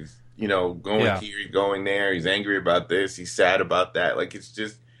 Like, he's, going here, going there. He's angry about this. He's sad about that. Like, it's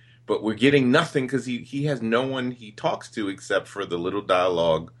just, but we're getting nothing because he has no one he talks to except for the little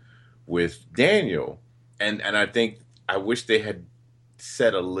dialogue with Daniel. And I think I wish they had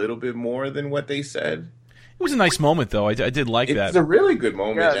said a little bit more than what they said. It was a nice moment, though. I did like that. It's a really good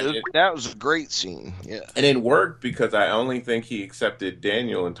moment. Yeah, that was a great scene. Yeah. And it worked because I only think he accepted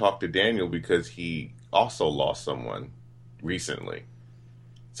Daniel and talked to Daniel because he also lost someone recently.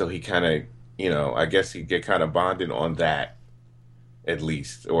 So he kind of, I guess he get kind of bonded on that, at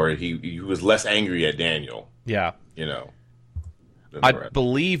least. Or he was less angry at Daniel. Yeah. I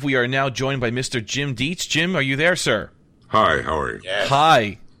believe we are now joined by Mr. Jim Dietz. Jim, are you there, sir? Hi, how are you? Yes.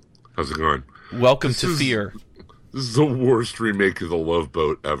 Hi. How's it going? Welcome to Fear. This is the worst remake of The Love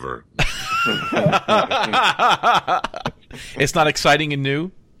Boat ever. It's not exciting and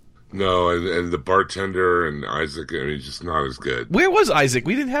new. No, and the bartender and Isaac, I mean, just not as good. Where was Isaac?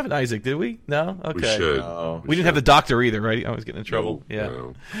 We didn't have an Isaac, did we? No? Okay. We should. No. We didn't have the doctor either, right? I was getting in trouble.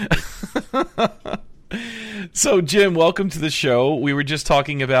 No. So, Jim, welcome to the show. We were just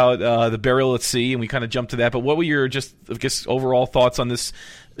talking about the Burial at Sea, and we kind of jumped to that. But what were your overall thoughts on this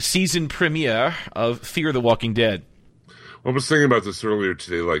season premiere of Fear the Walking Dead? Well, I was thinking about this earlier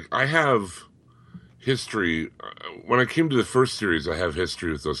today. Like, I have history. When I came to the first series, I have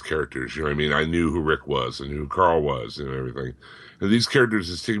history with those characters. You know what I mean? I knew who Rick was and who Carl was and everything. And these characters,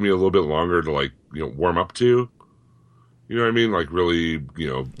 it's taken me a little bit longer to, like, warm up to. You know what I mean? Like, really,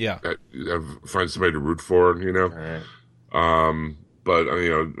 find somebody to root for, Right. But,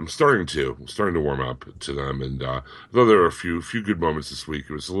 I'm starting to warm up to them. And though there were a few good moments this week,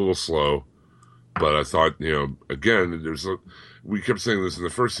 it was a little slow. But I thought, again, we kept saying this in the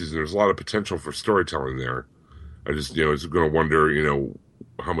first season, there's a lot of potential for storytelling there. I just, was going to wonder,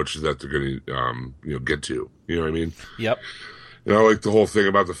 how much of that they're going to, get to. You know what I mean? Yep. And I like the whole thing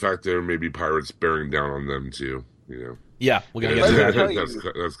about the fact there may be pirates bearing down on them, too, Yeah, we're going to get to that.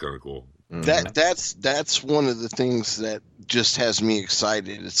 That's kind of cool. That's one of the things that just has me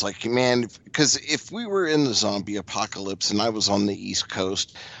excited. It's like, man, because if we were in the zombie apocalypse and I was on the East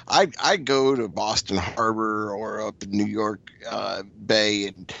Coast, I'd go to Boston Harbor or up in New York Bay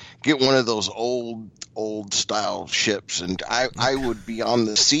and get one of those old style ships, and I would be on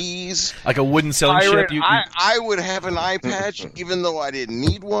the seas like a wooden sailing ship. I would have an eye patch, even though I didn't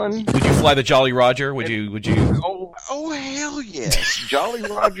need one. Would you fly the Jolly Roger? Would you? Oh hell yes, Jolly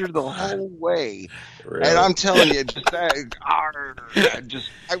Roger the whole way. Really? And I'm telling you, I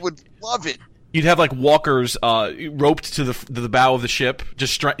would love it. You'd have like walkers roped to the bow of the ship,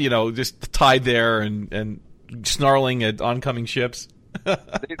 just tied there and snarling at oncoming ships.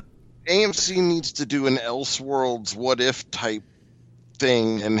 AMC needs to do an Elseworlds what if type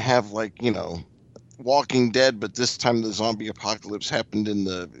thing and have Walking Dead, but this time the zombie apocalypse happened in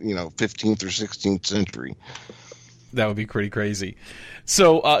the 15th or 16th century. That would be pretty crazy.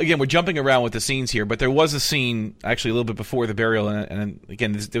 So, again, we're jumping around with the scenes here, but there was a scene actually a little bit before the burial, and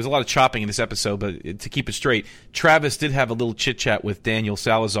again, there was a lot of chopping in this episode, but to keep it straight, Travis did have a little chit-chat with Daniel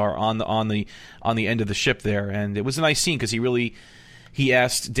Salazar on the end of the ship there, and it was a nice scene because he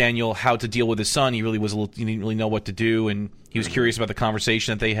asked Daniel how to deal with his son. He didn't really know what to do, and he was curious about the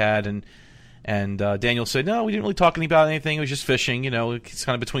conversation that they had, and Daniel said, no, we didn't really talk about anything. It was just fishing, it's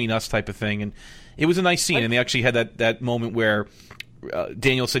kind of between us type of thing. And it was a nice scene. And they actually had that moment where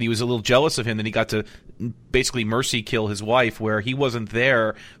Daniel said he was a little jealous of him, that he got to basically mercy kill his wife, where he wasn't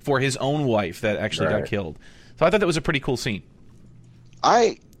there for his own wife that actually got killed. So I thought that was a pretty cool scene.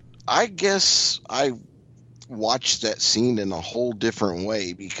 I guess I watched that scene in a whole different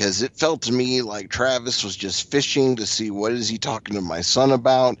way, because it felt to me like Travis was just fishing to see what is he talking to my son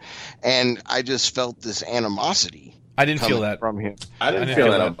about, and I just felt this animosity. I didn't feel that from him. I didn't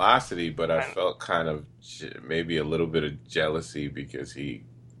feel animosity, but I felt kind of maybe a little bit of jealousy because he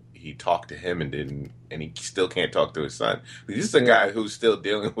talked to him and he still can't talk to his son. This is a guy who's still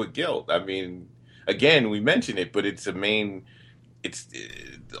dealing with guilt. I mean, again, we mention it, but it's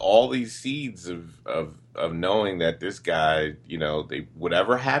all these seeds of knowing that this guy,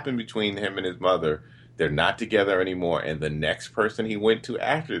 whatever happened between him and his mother, they're not together anymore, and the next person he went to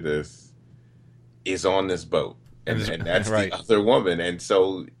after this is on this boat. And that's the other woman. And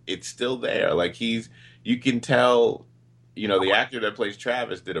so it's still there. Like you can tell, the actor that plays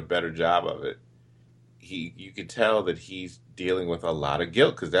Travis did a better job of it. You can tell that he's dealing with a lot of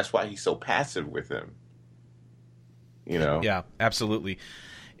guilt, because that's why he's so passive with him. Yeah, absolutely.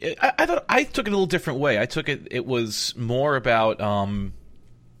 I thought I took it a little different way. I took it was more about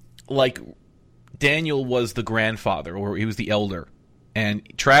like Daniel was the grandfather, or he was the elder, and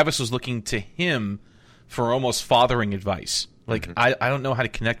Travis was looking to him for almost fathering advice. Like, I don't know how to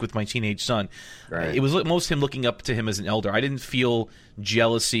connect with my teenage son. Right. It was most him looking up to him as an elder. I didn't feel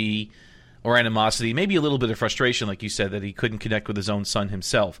jealousy or animosity, maybe a little bit of frustration, like you said, that he couldn't connect with his own son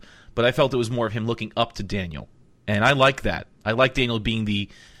himself. But I felt it was more of him looking up to Daniel. And I like that. I like Daniel being the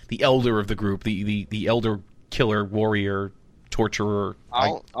elder of the group, the elder killer, warrior, torturer.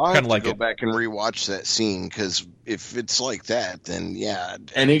 I'll have to go back and rewatch that scene, because if it's like that, then yeah.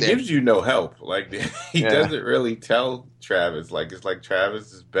 And he gives you no help. Like, he doesn't really tell Travis. Like, it's like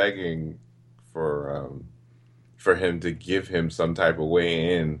Travis is begging for him to give him some type of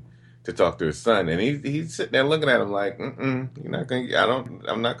way in to talk to his son, and he's sitting there looking at him like, you're not gonna.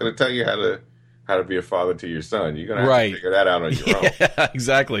 I'm not gonna tell you how to be a father to your son. You're gonna have to figure that out on your own. Yeah,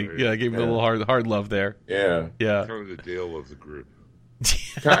 exactly. Yeah, I gave him a little hard love there. Yeah. Kind of the Dale of the group.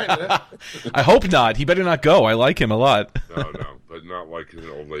 Kinda. I hope not. He better not go. I like him a lot. No, but not like in an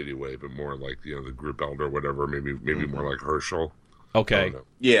old lady way, but more like the group elder, whatever. Maybe more like Herschel. Okay.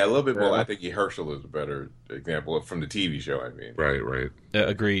 Yeah, a little bit more. I think Herschel is a better example from the TV show. I mean, Right.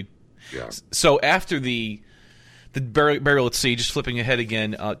 Agreed. Yeah. So after the burial at sea, just flipping ahead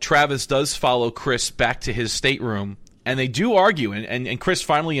again, Travis does follow Chris back to his stateroom, and they do argue, and Chris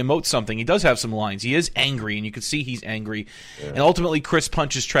finally emotes something. He does have some lines. He is angry, and you can see he's angry. Yeah. And ultimately, Chris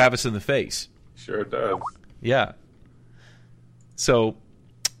punches Travis in the face. Sure does. Yeah. So,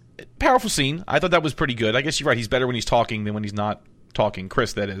 powerful scene. I thought that was pretty good. I guess you're right. He's better when he's talking than when he's not talking.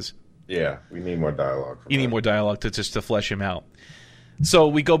 Chris, that is. Yeah, we need more dialogue. You need more dialogue to flesh him out. So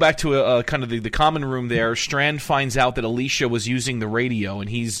we go back to a kind of the common room there. Strand finds out that Alicia was using the radio, and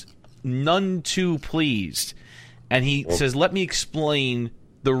he's none too pleased. And he says, let me explain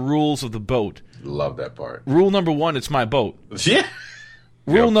the rules of the boat. Love that part. Rule number 1, it's my boat. Yeah.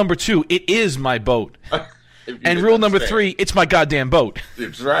 Rule number 2, it is my boat. And rule number 3, it's my goddamn boat.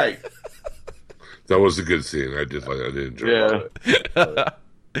 It's right. That was a good scene. I did enjoy it.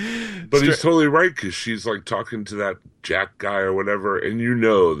 But he's totally right, because she's like talking to that Jack guy or whatever, and you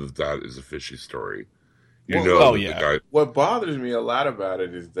know that is a fishy story. The guy. What bothers me a lot about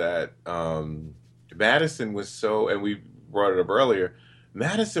it is that Madison was so, and we brought it up earlier,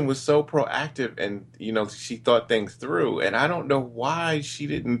 Madison was so proactive, and she thought things through, and I don't know why she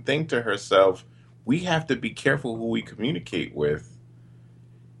didn't think to herself, we have to be careful who we communicate with,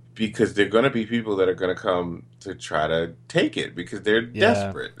 because there are going to be people that are going to come to try to take it because they're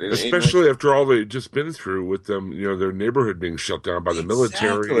desperate. Especially after all they've just been through with them, their neighborhood being shut down by the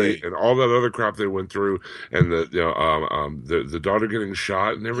military and all that other crap they went through, and the daughter getting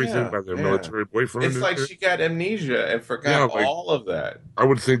shot and everything by their military boyfriend. It's like she got amnesia and forgot all of that. I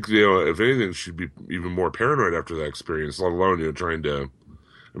would think, if anything, she'd be even more paranoid after that experience, let alone, trying to,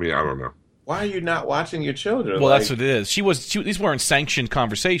 I don't know. Why are you not watching your children? Well, that's what it is. These weren't sanctioned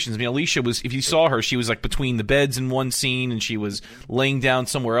conversations. Alicia was, if you saw her, she was like between the beds in one scene, and she was laying down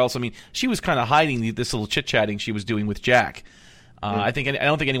somewhere else. She was kind of hiding this little chit-chatting she was doing with Jack. I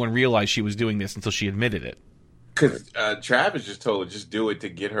don't think anyone realized she was doing this until she admitted it. Because Travis just told her, just do it to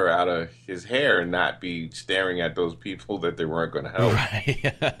get her out of his hair and not be staring at those people that they weren't going to help.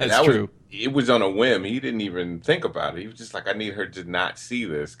 Right, that's true. It was on a whim. He didn't even think about it. He was just like, I need her to not see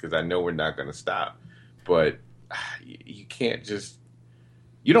this because I know we're not going to stop. But you can't just...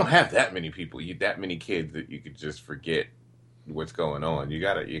 You don't have that many people, that many kids that you could just forget what's going on. You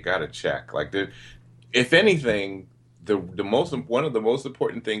gotta check. Like, if anything, one of the most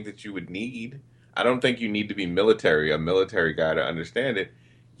important things that you would need... I don't think you need to be a military guy to understand it.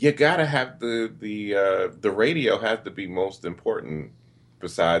 You gotta have the radio has to be most important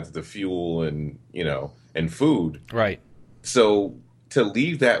besides the fuel and and food. Right. So to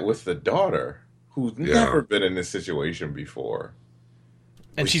leave that with the daughter who's never been in this situation before.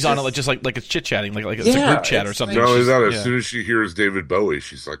 And she's on it just like it's chit chatting, like it's a group chat or something. Not only that, as soon as she hears David Bowie,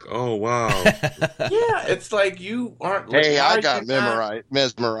 she's like, "Oh wow!" Yeah, it's like you aren't. Hey, I got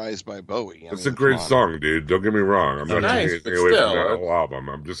mesmerized by Bowie. It's a great song, dude. Don't get me wrong. I'm not taking anything away from that whole album.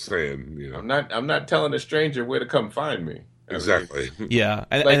 I'm just saying, I'm not telling a stranger where to come find me. Exactly. Yeah,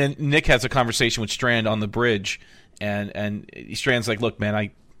 and then Nick has a conversation with Strand on the bridge, and Strand's like, "Look, man,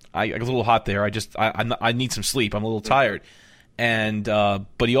 I got a little hot there. I need some sleep. I'm a little tired." And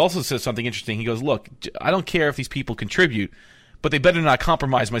but he also says something interesting. He goes, "Look, I don't care if these people contribute, but they better not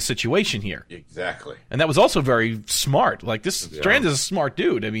compromise my situation here." Exactly. And that was also very smart. Like, this Strand is a smart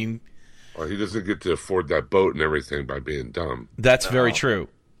dude. Well, he doesn't get to afford that boat and everything by being dumb. That's very true.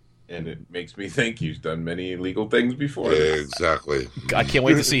 And it makes me think he's done many illegal things before. Yeah, exactly. I can't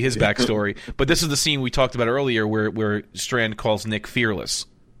wait to see his backstory. But this is the scene we talked about earlier where Strand calls Nick fearless.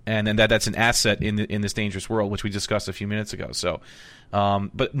 And then that's an asset in this dangerous world, which we discussed a few minutes ago. So,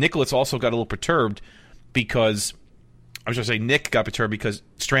 but Nicholas also got a little perturbed because Nick got perturbed because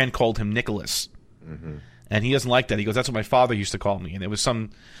Strand called him Nicholas, and he doesn't like that. He goes, "That's what my father used to call me," and there was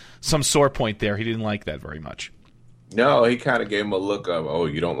some sore point there. He didn't like that very much. No, he kind of gave him a look of, "Oh,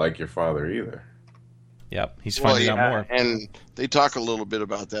 you don't like your father either." Yep, he's finding out more. And they talk a little bit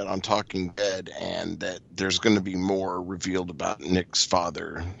about that on Talking Dead, and that there's going to be more revealed about Nick's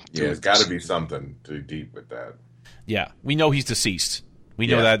father. Yeah, there's got to be something too deep with that. Yeah, we know he's deceased. We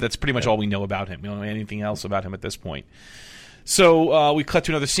know that. That's pretty much all we know about him. We don't know anything else about him at this point. So we cut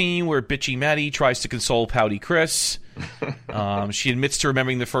to another scene where bitchy Maddie tries to console pouty Chris. She admits to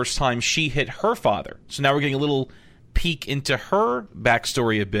remembering the first time she hit her father. So now we're getting a little peek into her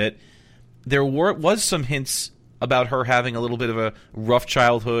backstory a bit. There was some hints about her having a little bit of a rough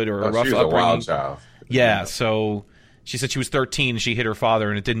childhood or a rough upbringing. A wild child. Yeah, so She said she was 13 and she hit her father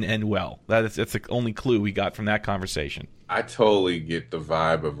and it didn't end well. That's the only clue we got from that conversation. I totally get the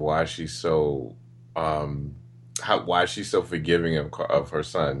vibe of why she's so why she's so forgiving of her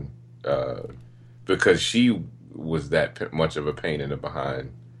son, because she was that much of a pain in the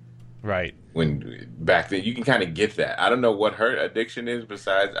behind. Right. When back then, you can kind of get that. I don't know what her addiction is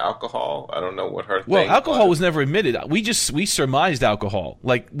besides alcohol. I don't know what her. Well, alcohol was never admitted. We surmised alcohol.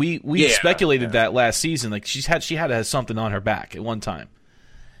 Like we speculated that last season. Like she had to have something on her back at one time,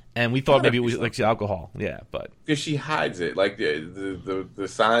 and we thought maybe it was like alcohol. Yeah, but because she hides it. Like the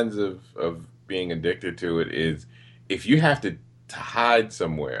signs of being addicted to it is if you have to hide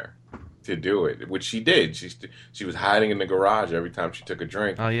somewhere to do it, which she did. She was hiding in the garage every time she took a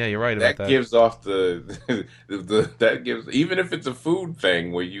drink. Oh yeah, you're right about that. That gives off that gives, even if it's a food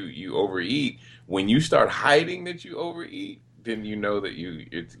thing where you overeat, when you start hiding that you overeat, then you know that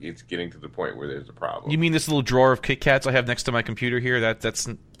it's getting to the point where there's a problem. You mean this little drawer of Kit Kats I have next to my computer here? That's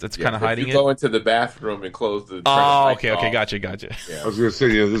kind of hiding it. You go into the bathroom and close the. Oh, okay, gotcha. Yeah. I was going to say,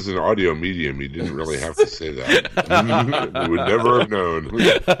 this is an audio medium. You didn't really have to say that. We would never have known.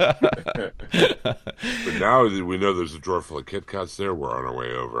 But now that we know there's a drawer full of Kit Kats there, we're on our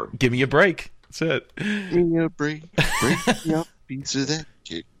way over. Give me a break. That's it. Give me a break. Break me up piece of that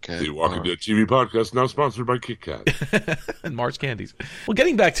Kit Kat. The Walking Dead TV podcast now sponsored by Kit Kat and Mars Candies. Well,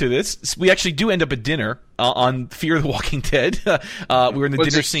 getting back to this, we actually do end up at dinner on Fear the Walking Dead. We were in the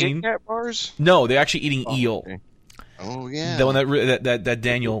dinner scene. Kit Kat bars? No, they're actually eating eel. Okay. Oh yeah, the one that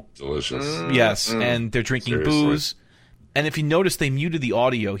Daniel. Delicious. Yes, and they're drinking booze. And if you notice, they muted the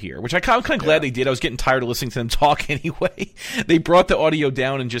audio here, which I'm kind of glad they did. I was getting tired of listening to them talk anyway. They brought the audio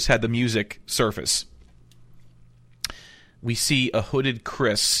down and just had the music surface. We see a hooded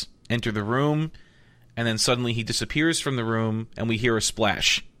Chris enter the room, and then suddenly he disappears from the room, and we hear a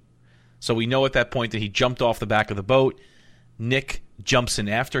splash. So we know at that point that he jumped off the back of the boat. Nick jumps in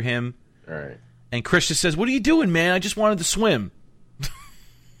after him. All right. And Chris just says, "What are you doing, man? I just wanted to swim."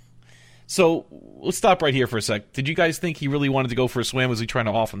 So let's stop right here for a sec. Did you guys think he really wanted to go for a swim? Was he trying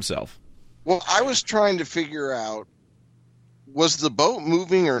to off himself? Well, I was trying to figure out, was the boat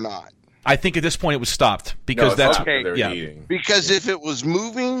moving or not? I think at this point it was stopped because eating. Because if it was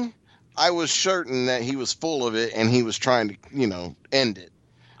moving, I was certain that he was full of it and he was trying to, end it.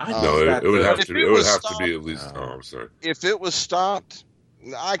 It would have to be at least. Oh, I'm sorry. If it was stopped,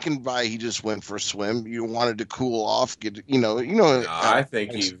 I can buy he just went for a swim. You wanted to cool off, I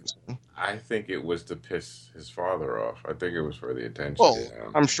think it was to piss his father off. I think it was for the attention. Well,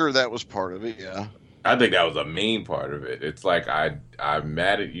 I'm sure that was part of it. Yeah. I think that was a main part of it. It's like I'm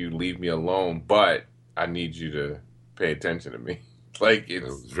mad at you, leave me alone, but I need you to pay attention to me. Like it's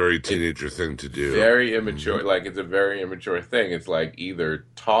a very teenager thing to do. Very immature. Mm-hmm. Like it's a very immature thing. It's like either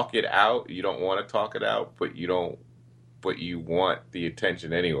talk it out. You don't want to talk it out, but you want the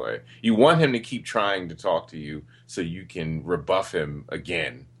attention anyway. You want him to keep trying to talk to you so you can rebuff him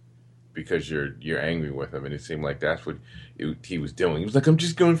again because you're angry with him. And it seemed like that's what he was doing. He was like, I'm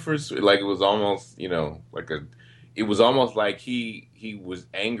just going for a swim. Like it was almost, it was almost like he was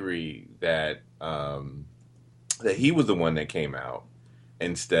angry that that he was the one that came out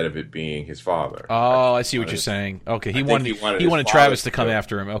instead of it being his father. Oh, I see what you're saying. Okay, he wanted Travis to come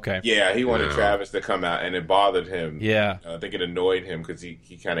after him. Okay. Yeah, he wanted Travis to come out, and it bothered him. Yeah. I think it annoyed him because he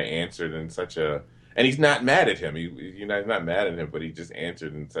kind of answered in such a... And he's not mad at him. He's not mad at him, but he just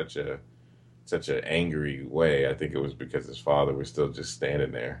answered in such an angry way. I think it was because his father was still just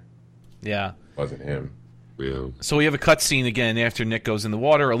standing there. Yeah. It wasn't him. Yeah. So we have a cutscene again after Nick goes in the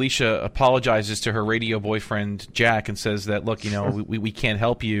water. Alicia apologizes to her radio boyfriend Jack and says that, look, we can't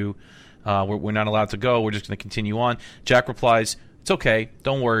help you. We're not allowed to go. We're just going to continue on. Jack replies, "It's okay.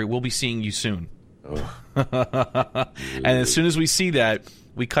 Don't worry. We'll be seeing you soon." And as soon as we see that,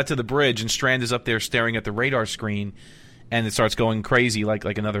 we cut to the bridge, and Strand is up there staring at the radar screen, and it starts going crazy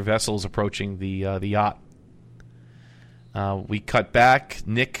like another vessel is approaching the yacht. We cut back.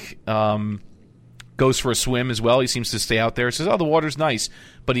 Nick goes for a swim as well. He seems to stay out there. He says, "Oh, the water's nice,"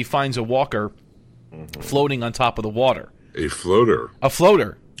 but he finds a walker floating on top of the water. A floater,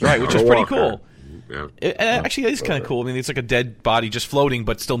 right? Which is pretty cool. Yeah. Actually, it is kind of cool. I mean, it's like a dead body just floating,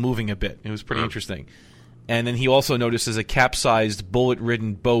 but still moving a bit. It was pretty interesting. And then he also notices a capsized,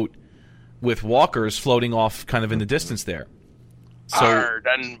 bullet-ridden boat with walkers floating off kind of in the distance there. So,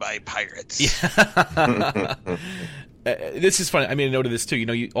 done by pirates. Yeah. This is funny. I made a note of this,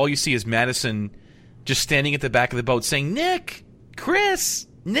 too. All you see is Madison just standing at the back of the boat saying, "Nick, Chris,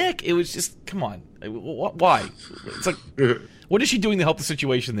 Nick." It was just, come on. Why? It's like, what is she doing to help the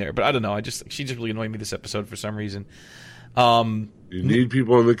situation there? But I don't know. She just really annoyed me this episode for some reason. You need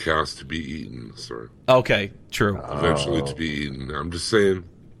people in the cast to be eaten, sir. Okay, true. Eventually to be eaten. I'm just saying.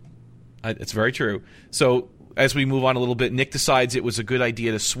 It's very true. So as we move on a little bit, Nick decides it was a good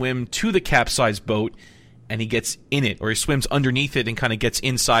idea to swim to the capsized boat, and he gets in it, or he swims underneath it and kind of gets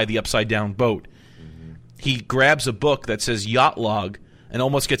inside the upside-down boat. Mm-hmm. He grabs a book that says Yacht Log and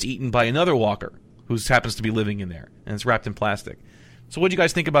almost gets eaten by another walker who happens to be living in there, and it's wrapped in plastic. So what do you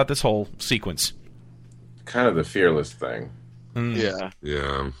guys think about this whole sequence? Kind of the fearless thing. Yeah.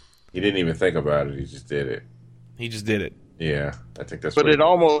 He didn't even think about it. He just did it. He just did it. Yeah, I think that's. But what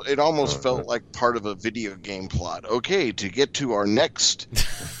it almost felt like part of a video game plot. Okay, to get to our next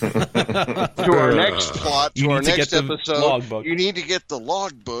plot, You to our need to next get the episode, logbook. you need to get the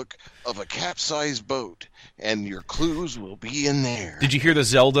logbook of a capsized boat, and your clues will be in there. Did you hear the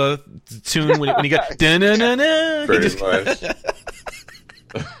Zelda tune when he got da-na-na-na? Pretty much.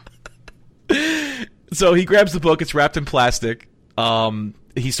 So he grabs the book. It's wrapped in plastic.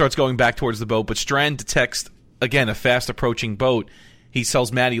 He starts going back towards the boat, but Strand detects, again, a fast-approaching boat. He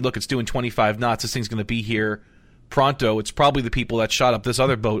tells Maddie, look, it's doing 25 knots. This thing's going to be here pronto. It's probably the people that shot up this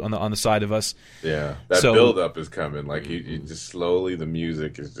other boat on the side of us. Yeah, that build-up is coming. Like, you just slowly, the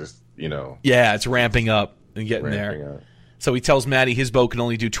music is just, Yeah, it's ramping up and getting there. Up. So he tells Maddie his boat can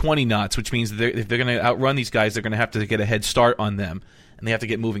only do 20 knots, which means that if they're going to outrun these guys, they're going to have to get a head start on them, and they have to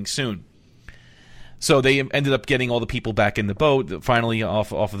get moving soon. So they ended up getting all the people back in the boat, finally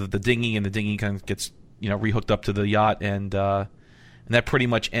off of the dinghy, and the dinghy kind of gets rehooked up to the yacht, and that pretty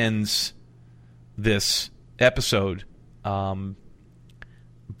much ends this episode. But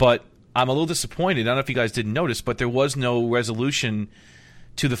I'm a little disappointed. I don't know if you guys didn't notice, but there was no resolution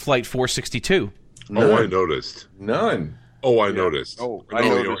to the Flight 462. Oh, I noticed. None. Oh, I noticed. Oh, I I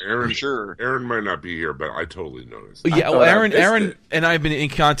know, noticed Aaron, for sure. Aaron might not be here, but I totally noticed. Yeah, well, Aaron it. and I have been in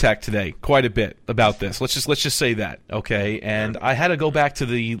contact today quite a bit about this. Let's just say that, okay? And I had to go back to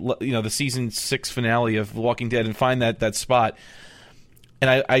the season 6 finale of The Walking Dead and find that spot.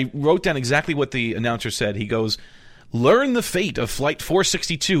 And I wrote down exactly what the announcer said. He goes, "Learn the fate of Flight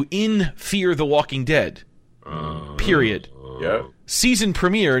 462 in Fear the Walking Dead." Period. Yep. Season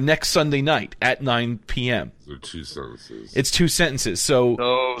premiere next Sunday night at 9 p.m. There are 2 sentences. It's 2 sentences. So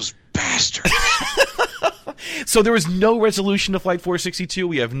Those bastards. So there was no resolution to Flight 462.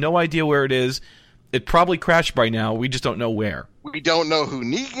 We have no idea where it is. It probably crashed by now. We just don't know where. We don't know who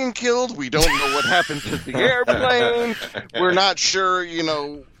Negan killed. We don't know what happened to the airplane. We're not sure,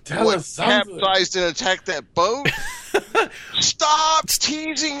 Tell what us something. capsized and attacked that boat. Stop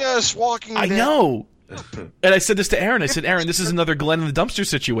teasing us, Walking Dead. I know. And I said this to Aaron. I said, Aaron, this is another Glenn in the Dumpster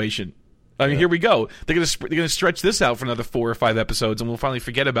situation. I mean, here we go. They're gonna stretch this out for another 4 or 5 episodes, and we'll finally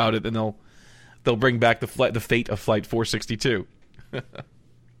forget about it, and they'll bring back the fate of Flight 462. They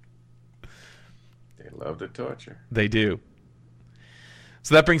love the torture. They do.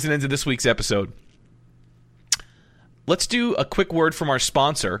 So that brings an end to this week's episode. Let's do a quick word from our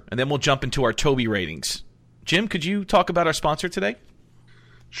sponsor, and then we'll jump into our Toby ratings. Jim, could you talk about our sponsor today?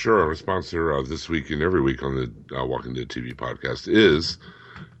 Sure. Our sponsor this week and every week on the Walking Dead TV podcast is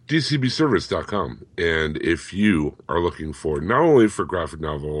DCBService.com. And if you are looking for not only for graphic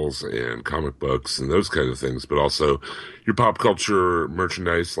novels and comic books and those kind of things, but also your pop culture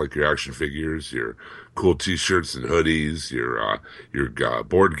merchandise like your action figures, your cool T-shirts and hoodies, your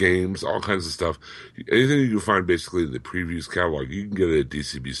board games, all kinds of stuff, anything you can find basically in the previews catalog, you can get it at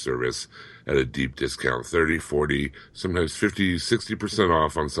DCB Service at a deep discount, 30, 40, sometimes 50, 60%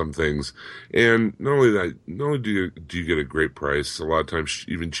 off on some things. And not only do you get a great price, a lot of times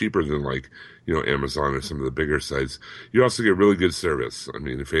even cheaper than Amazon or some of the bigger sites, you also get really good service. I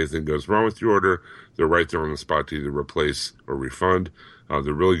mean, if anything goes wrong with your order, they're right there on the spot to either replace or refund.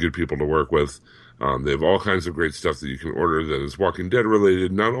 They're really good people to work with. They have all kinds of great stuff that you can order that is Walking Dead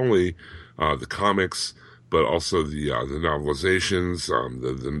related, not only the comics, but also the novelizations,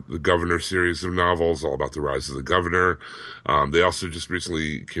 the Governor series of novels, all about the rise of the Governor. They also just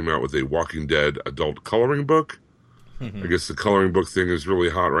recently came out with a Walking Dead adult coloring book. I guess the coloring book thing is really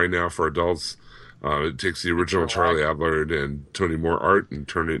hot right now for adults. It takes the original Charlie Adler and Tony Moore art and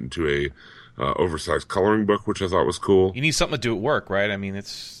turned it into a oversized coloring book, which I thought was cool. You need something to do at work, right? I mean,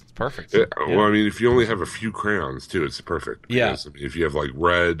 it's perfect. Yeah, well, I mean, if you only have a few crayons too, it's perfect. Yeah. I mean, if you have like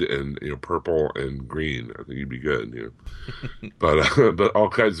red and purple and green, I think you'd be good. But all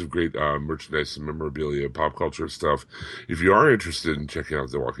kinds of great merchandise and memorabilia, pop culture stuff. If you are interested in checking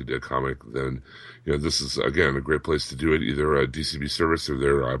out the Walking Dead comic, then this is again a great place to do it. Either DCB Service or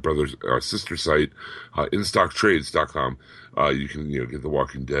their sister site, InStockTrades.com. You can get the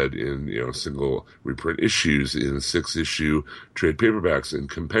Walking Dead in single reprint issues, in 6-issue trade paperbacks, in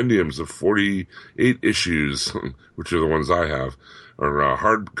compendium compendiums of 48 issues, which are the ones I have, are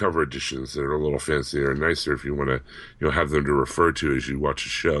hardcover editions that are a little fancier and nicer if you want to, have them to refer to as you watch a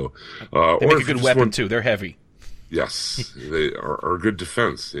show. They make a good weapon too. They're heavy. Yes, they are a good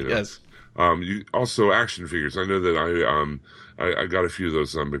defense. Yes. Also, action figures. I know that I got a few of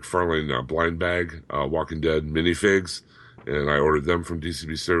those McFarlane blind bag Walking Dead minifigs, and I ordered them from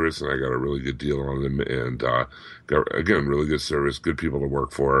DCB Service, and I got a really good deal on them, and got, again, really good service, good people to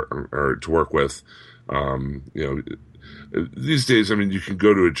work for or to work with. These days, you can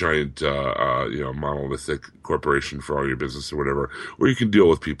go to a giant, monolithic corporation for all your business or whatever, or you can deal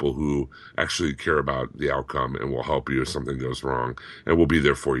with people who actually care about the outcome and will help you if something goes wrong, and will be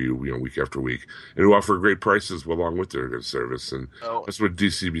there for you, week after week, and who offer great prices along with their good service, and that's what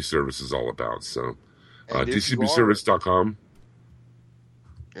DCB Service is all about. So, DCBService.com.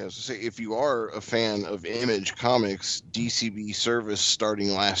 Yeah, so if you are a fan of Image Comics, DCB Service starting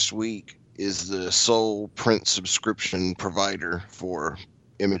last week is the sole print subscription provider for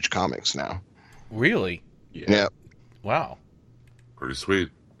Image Comics now. Really? Yeah. Wow. Pretty sweet.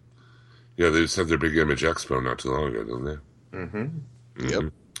 Yeah, they just had their big Image Expo not too long ago, didn't they? Mm-hmm.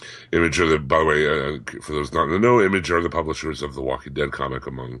 Yep. Image are by the way, for those not in the know, Image are the publishers of the Walking Dead comic,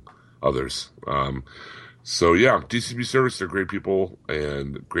 among others. So yeah, DCB Service, they're great people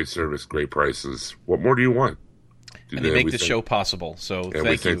and great service, great prices. What more do you want? And they make the show possible. So and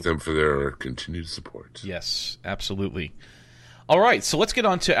we thank them for their continued support. Yes, absolutely. All right, so let's get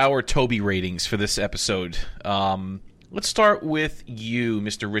on to our Toby ratings for this episode. Let's start with you,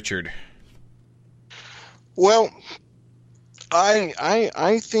 Mr. Richard. Well,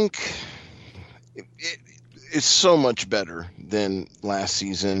 I think it's so much better than last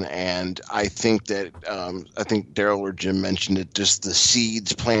season, and I think that I think Daryl or Jim mentioned it. Just the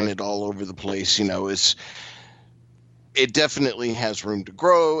seeds planted all over the place. It definitely has room to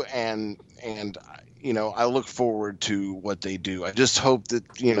grow, and I look forward to what they do. I just hope that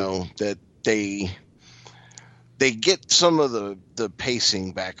that they get some of the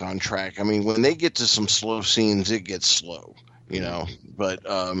pacing back on track. When they get to some slow scenes, it gets slow,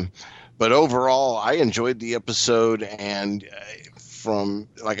 But overall, I enjoyed the episode, and from,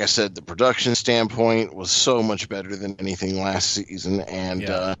 like I said, the production standpoint was so much better than anything last season,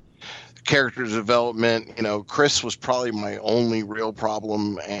 and character development. Chris was probably my only real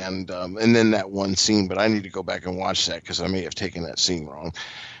problem, and then that one scene. But I need to go back and watch that because I may have taken that scene wrong.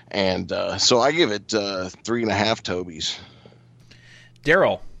 And so I give it 3.5 Tobys.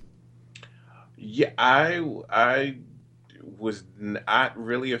 Daryl. Yeah, I was not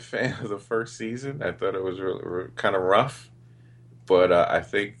really a fan of the first season. I thought it was kind of rough, but I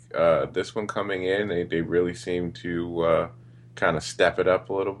think this one coming in, they really seem to kind of step it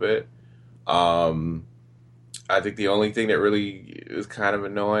up a little bit. I think the only thing that really was kind of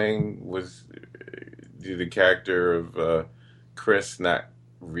annoying was the character of Chris not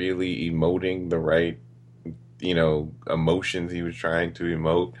really emoting the right, emotions he was trying to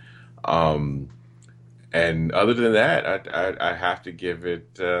emote. And other than that, I have to give it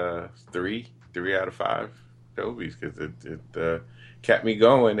 3 out of 5 Tobys, because it kept me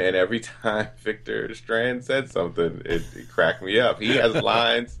going, and every time Victor Strand said something, it cracked me up. He has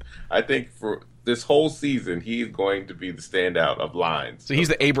lines. I think for this whole season, he's going to be the standout of lines. So he's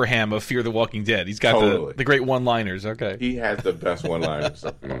the Abraham of Fear the Walking Dead. He's got the great one-liners. Okay. He has the best one-liners.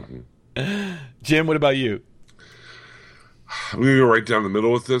 Jim, what about you? I'm going to go right down the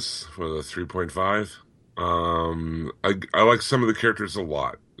middle with this for the 3.5. I like some of the characters a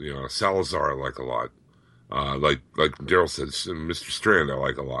lot. Salazar I like a lot. Like Daryl said, Mr. Strand I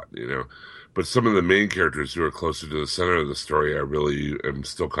like a lot, But some of the main characters who are closer to the center of the story, I really am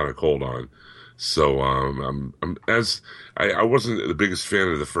still kind of cold on. So I wasn't the biggest fan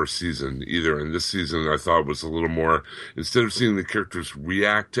of the first season either, and this season I thought was a little more, instead of seeing the characters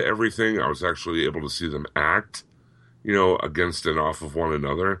react to everything, I was actually able to see them act, against and off of one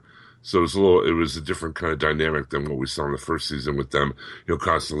another. So it was a different kind of dynamic than what we saw in the first season with them,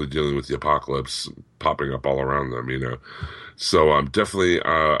 constantly dealing with the apocalypse popping up all around them, So definitely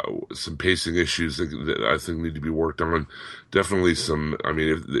some pacing issues that I think need to be worked on. Definitely some.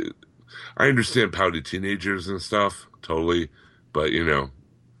 I understand pouty teenagers and stuff totally, but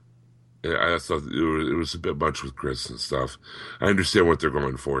I thought it was a bit much with Chris and stuff. I understand what they're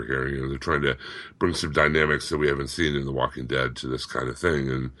going for here. They're trying to bring some dynamics that we haven't seen in The Walking Dead to this kind of thing,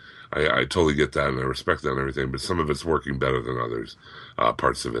 and I totally get that, and I respect that and everything, but some of it's working better than others,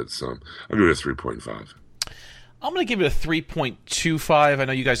 parts of it. So I'll give it a 3.5. I'm going to give it a 3.25. I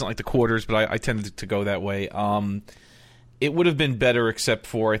know you guys don't like the quarters, but I tend to go that way. It would have been better except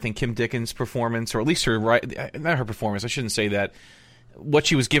for, I think, Kim Dickens' performance, or at least not her performance, I shouldn't say that. what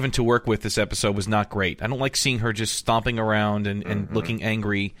she was given to work with this episode was not great. I don't like seeing her just stomping around and looking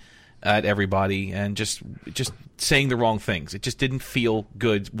angry at everybody and just saying the wrong things. It just didn't feel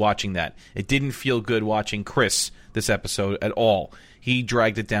good watching that. It didn't feel good watching Chris this episode at all. He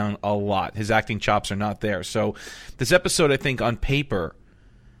dragged it down a lot. His acting chops are not there. So this episode, I think, on paper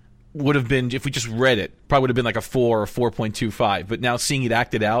would have been, if we just read it, probably would have been like a 4 or 4.25. But now seeing it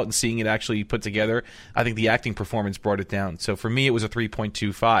acted out and seeing it actually put together, I think the acting performance brought it down. So for me, it was a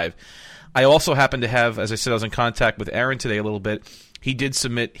 3.25. I also happen to have, as I said, I was in contact with Aaron today a little bit. He did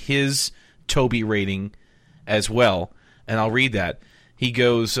submit his Toby rating as well, and I'll read that. He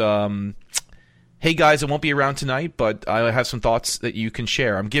goes, hey guys, I won't be around tonight, but I have some thoughts that you can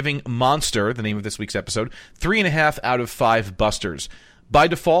share. I'm giving Monster, the name of this week's episode, 3.5 out of 5 busters. By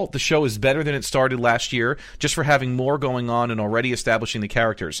default, the show is better than it started last year, just for having more going on and already establishing the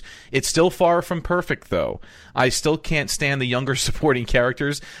characters. It's still far from perfect, though. I still can't stand the younger supporting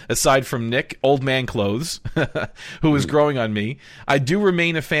characters, aside from Nick, Old Man Clothes, who is growing on me. I do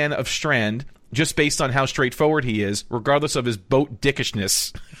remain a fan of Strand, just based on how straightforward he is, regardless of his boat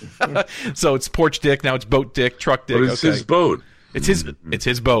dickishness. So it's porch dick, now it's boat dick, truck dick. But it's his boat. It's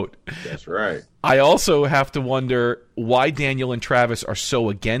his boat. That's right. I also have to wonder why Daniel and Travis are so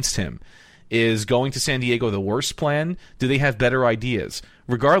against him. Is going to San Diego the worst plan? Do they have better ideas?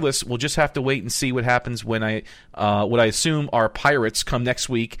 Regardless, we'll just have to wait and see what happens when what I assume are pirates come next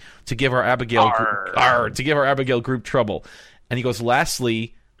week to give our Abigail group trouble. And he goes,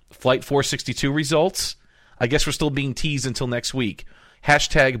 lastly, Flight 462 results. I guess we're still being teased until next week.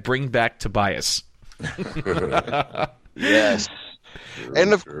 # bring back Tobias. Yes.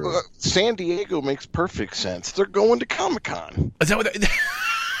 And if San Diego makes perfect sense. They're going to Comic-Con. Is that what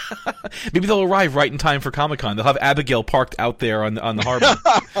maybe they'll arrive right in time for Comic-Con. They'll have Abigail parked out there on the harbor.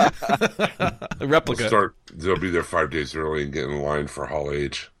 A replica. They'll be there 5 days early and get in line for Hall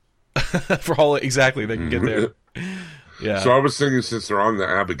H. For Hall exactly, they can get there. Yeah. So I was thinking, since they're on the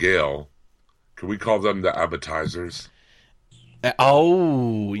Abigail, can we call them the Appetizers?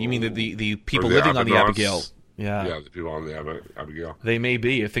 Oh, you mean the people living on the Abigail? Yeah, the people on the Abigail. They may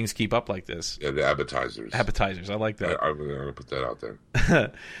be if things keep up like this. Yeah, the Appetizers. Appetizers, I like that. I'm going to put that out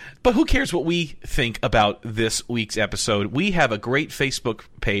there. But who cares what we think about this week's episode? We have a great Facebook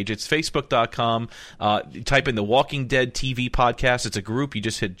page. It's facebook.com. Type in the Walking Dead TV podcast. It's a group. You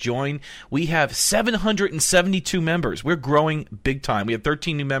just hit join. We have 772 members. We're growing big time. We have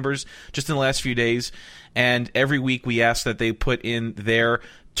 13 new members just in the last few days. And every week we ask that they put in their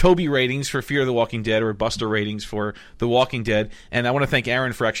Toby ratings for Fear the Walking Dead or Buster ratings for The Walking Dead. And I want to thank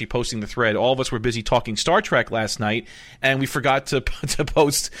Aaron for actually posting the thread. All of us were busy talking Star Trek last night, and we forgot to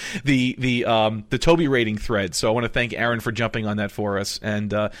post the Toby rating thread. So I want to thank Aaron for jumping on that for us.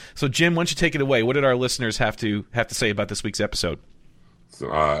 And so Jim, why don't you take it away? What did our listeners have to say about this week's episode?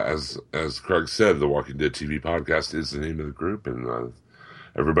 So, as Craig said, the Walking Dead TV podcast is the name of the group, and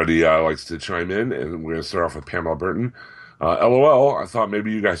everybody likes to chime in. And we're going to start off with Pamela Burton. LOL, I thought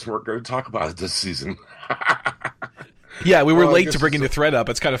maybe you guys weren't going to talk about it this season. Yeah, we were late to bringing the thread up.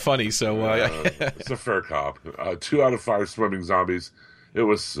 It's kind of funny. So it's a fair cop. 2 out of 5 swimming zombies. It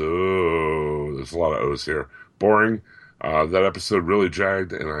was there's a lot of O's here. Boring. That episode really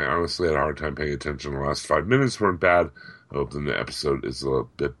dragged, and I honestly had a hard time paying attention. The last 5 minutes weren't bad. I hope the episode is a little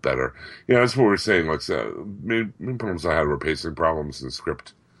bit better. Yeah, that's what we're saying. Like, main problems I had were pacing problems and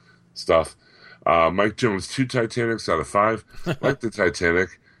script stuff. Mike Jones, 2 Titanics out of 5. Like the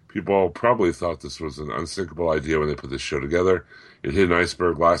Titanic, people probably thought this was an unsinkable idea when they put this show together. It hit an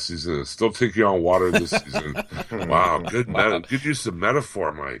iceberg last season and it's still taking on water this season. Wow, good use of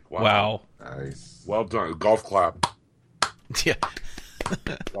metaphor, Mike. Wow. Nice. Well done. Golf clap. Yeah.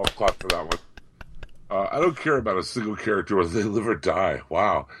 Golf clap for that one. I don't care about a single character whether they live or die.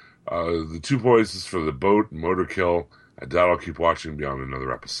 Wow. The 2 boys is for the boat, motor kill. I doubt I'll keep watching beyond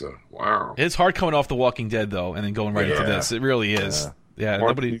another episode. Wow. It's hard coming off The Walking Dead, though, and then going right into this. It really is. Yeah,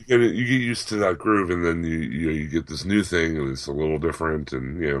 nobody. You get used to that groove, and then you get this new thing, and it's a little different,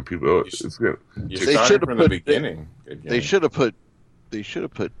 and people. It's good. They should have from the beginning. They should have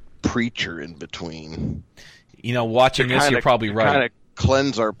put Preacher in between. Watching this, you're probably right. Kind of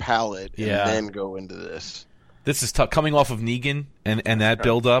cleanse our palate, and then go into this. This is tough. Coming off of Negan and that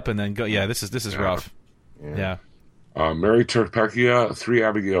build up, and then go. Yeah, this is rough. Yeah. Mary Turkpeckia, 3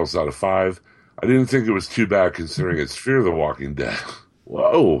 Abigails out of 5. I didn't think it was too bad considering it's Fear the Walking Dead.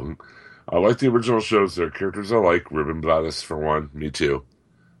 Whoa. I like the original shows. There are characters I like. Ribbon Blattis, for one. Me too.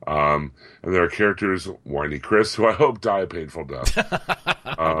 And there are characters, Whiny Chris, who I hope die a painful death.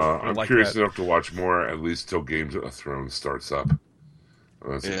 I'm curious enough to watch more, at least till Game of Thrones starts up.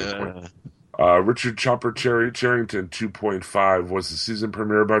 That's a good point. Richard Chopper Charrington 2.5. Was the season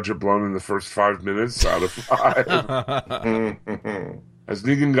premiere budget blown in the first 5 minutes out of 5? Has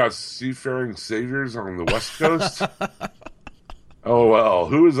Negan got seafaring saviors on the West Coast? LOL.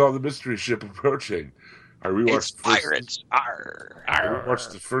 Who is on the mystery ship approaching? I rewatched pirates. I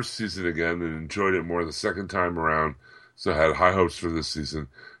watched the first season again and enjoyed it more the second time around, so I had high hopes for this season.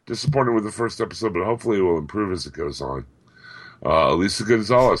 Disappointed with the first episode, but hopefully it will improve as it goes on. Elisa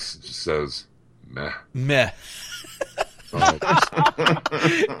Gonzalez just says, meh. Meh.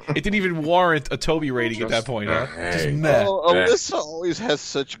 It didn't even warrant a Toby rating at that point, huh? Just meh. Oh, Alyssa always has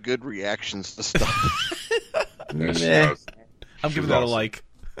such good reactions to stuff. Meh. I'm giving that a like.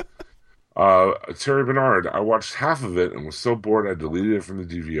 Terry Bernard, I watched half of it and was so bored I deleted it from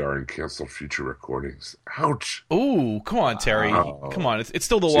the DVR and canceled future recordings. Ouch. Ooh, come on, Terry. Come on. It's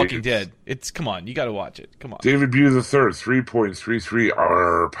still The Walking Dead. Come on, you got to watch it. Come on. David Bew III, 3.33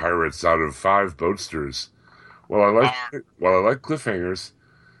 R pirates out of 5 boatsters. While I like cliffhangers,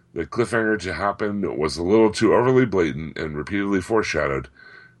 the cliffhanger to happen was a little too overly blatant and repeatedly foreshadowed.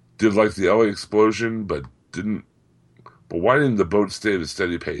 Did like the LA explosion, but why didn't the boat stay at a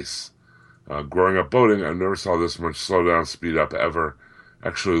steady pace? Growing up boating, I never saw this much slow down, speed up ever.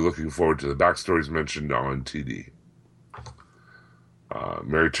 Actually looking forward to the backstories mentioned on TD.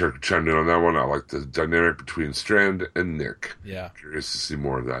 Mary Turk chimed in on that one. I like the dynamic between Strand and Nick. Yeah. Curious to see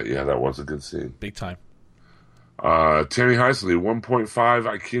more of that. Yeah, that was a good scene. Big time. Tammy Heisley, 1.5.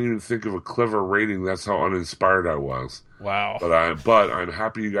 I can't even think of a clever rating. That's how uninspired I was. Wow. But I'm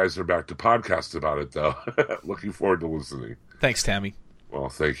happy you guys are back to podcast about it, though. Looking forward to listening. Thanks, Tammy. Well,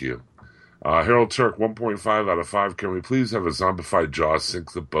 thank you. Harold Turk, 1.5 out of 5. Can we please have a zombified Jaws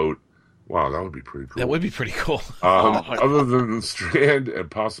sink the boat? Wow, that would be pretty cool. That would be pretty cool. Other than Strand and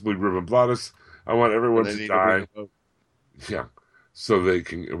possibly Ruben Blades, I want everyone to die. Yeah, so they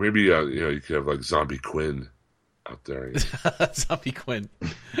can maybe you could have like Zombie Quinn out there. Zombie Quinn.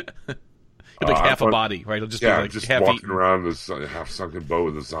 Like half a body, right? It'll just be like just half walking eaten. around this half-sunken boat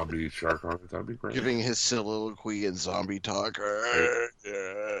with a zombie shark on it. That'd be great. Giving his soliloquy and zombie talk.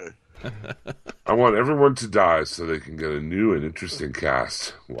 I want everyone to die so they can get a new and interesting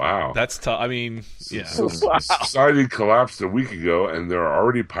cast. Wow. That's tough. I mean, yeah. Society collapsed a week ago, and there are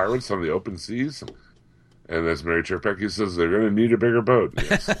already pirates on the open seas. And as Mary Cherpecki says, they're going to need a bigger boat.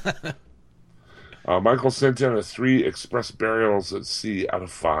 Yes. Michael Santana, 3 express burials at sea out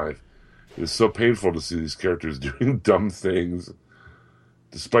of 5. It is so painful to see these characters doing dumb things,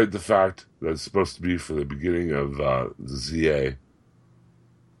 despite the fact that it's supposed to be for the beginning of the ZA.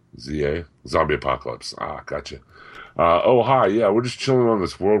 Zombie Apocalypse. Gotcha. Oh, hi. Yeah, we're just chilling on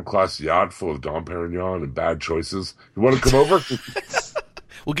this world-class yacht full of Dom Perignon and bad choices. You want to come over?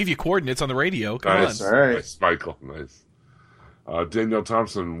 We'll give you coordinates on the radio. Come nice. on. All right. Nice, Michael. Nice. Danielle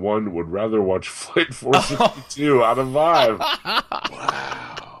Thompson, 1 would rather watch Flight 462 out of 5.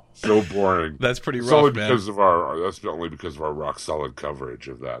 Wow. So boring. That's pretty rough, only man. because of that's only because of our rock solid coverage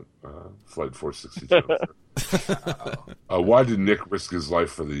of that Flight 462. Why did Nick risk his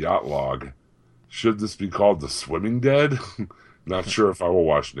life for the yacht log? Should this be called The Swimming Dead? Not sure if I will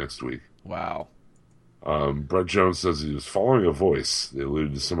watch next week. Wow. Brett Jones says he was following a voice. They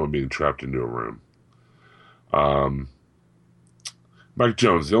alluded to someone being trapped into a room. Mike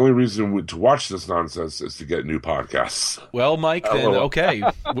Jones, the only reason to watch this nonsense is to get new podcasts. Well, Mike, then, okay.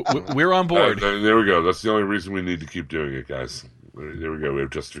 We're on board. There we go. That's the only reason we need to keep doing it, guys. There we go. We have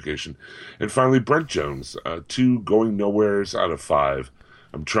justification. And finally, Brent Jones, 2 going nowheres out of 5.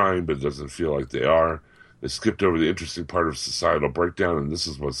 I'm trying, but it doesn't feel like they are. They skipped over the interesting part of societal breakdown, and this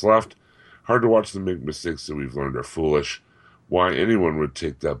is what's left. Hard to watch them make mistakes that we've learned are foolish. Why anyone would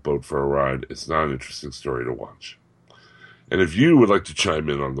take that boat for a ride, it's not an interesting story to watch. And if you would like to chime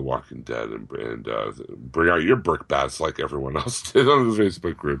in on The Walking Dead and bring out your brickbats like everyone else did on the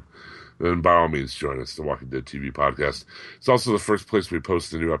Facebook group, then by all means join us, The Walking Dead TV podcast. It's also the first place we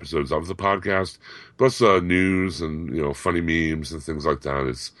post the new episodes of the podcast, plus news and funny memes and things like that.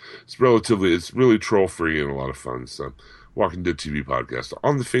 It's really troll free and a lot of fun. So, Walking Dead TV podcast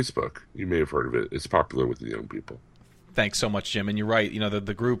on the Facebook. You may have heard of it. It's popular with the young people. Thanks so much, Jim. And you're right.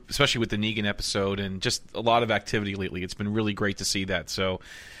 The group, especially with the Negan episode and just a lot of activity lately, it's been really great to see that. So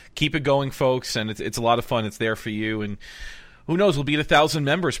keep it going, folks. And it's a lot of fun. It's there for you. And who knows, we'll be at 1,000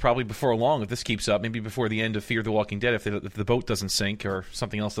 members probably before long if this keeps up. Maybe before the end of Fear the Walking Dead if the boat doesn't sink or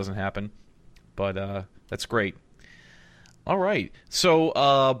something else doesn't happen. But that's great. All right.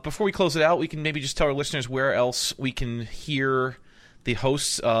 So before we close it out, we can maybe just tell our listeners where else we can hear the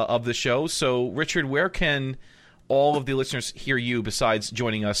hosts of the show. So, Richard, where can all of the listeners hear you besides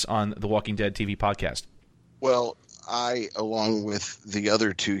joining us on the Walking Dead TV podcast? Well, I, along with the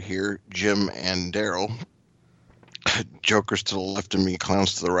other two here, Jim and Daryl, jokers to the left of me,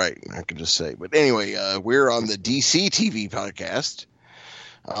 clowns to the right, I can just say. But anyway, we're on the DC TV podcast,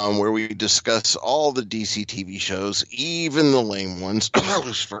 where we discuss all the DC TV shows, even the lame ones,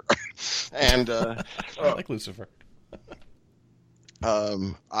 Lucifer. And I like Lucifer.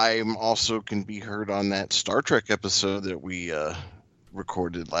 I'm also can be heard on that Star Trek episode that we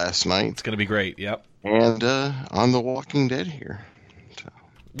recorded last night. It's going to be great. Yep. And on The Walking Dead here. So.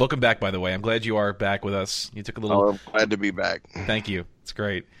 Welcome back, by the way. I'm glad you are back with us. You took a little. Oh, I'm glad to be back. Thank you. It's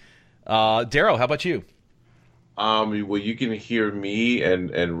great. Daryl, how about you? Well, you can hear me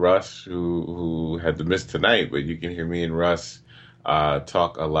and Russ, who had to miss tonight, but you can hear me and Russ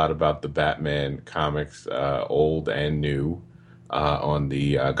talk a lot about the Batman comics, old and new, on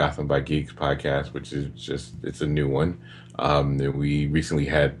the Gotham by Geeks podcast, which is it's a new one. We recently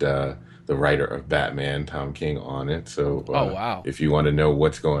had the writer of Batman, Tom King, on it. So, wow! If you want to know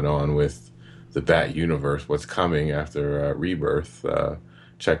what's going on with the Bat universe, what's coming after Rebirth,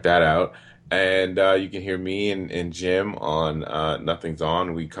 check that out. And you can hear me and Jim on Nothing's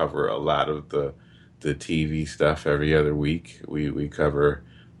On. We cover a lot of the TV stuff every other week. We cover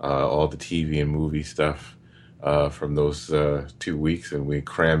all the TV and movie stuff from those 2 weeks, and we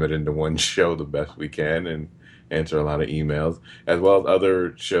cram it into one show the best we can and answer a lot of emails, as well as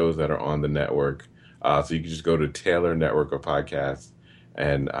other shows that are on the network. So you can just go to Taylor Network of Podcasts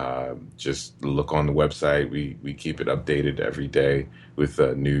and just look on the website. We keep it updated every day with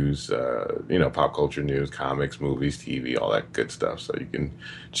news, pop culture news, comics, movies, TV, all that good stuff. So you can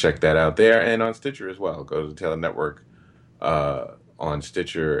check that out there, and on Stitcher as well. Go to the Taylor Network on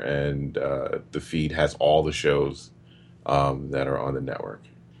Stitcher, and the feed has all the shows that are on the network.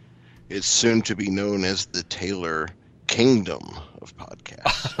 It's soon to be known as the Taylor Kingdom of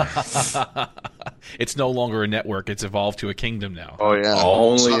podcasts. It's no longer a network. It's evolved to a kingdom now. Oh, yeah.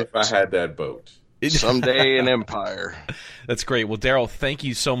 Only if I had that boat. Someday an empire. That's great. Well, Daryl, thank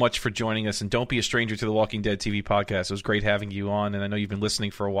you so much for joining us, and don't be a stranger to the Walking Dead TV podcast. It was great having you on, and I know you've been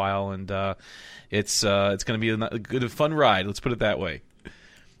listening for a while, and it's going to be a fun ride. Let's put it that way.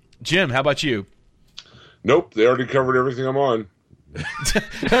 Jim, how about you? Nope, they already covered everything I'm on. See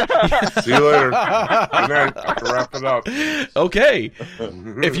you later. Good night. I have to wrap it up. Okay.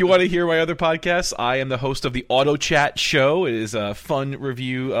 If you want to hear my other podcasts, I am the host of the Auto Chat Show. It is a fun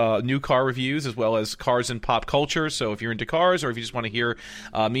review, new car reviews, as well as cars and pop culture. So if you're into cars, or if you just want to hear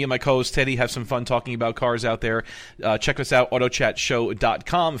me and my co-host Teddy have some fun talking about cars out there, check us out,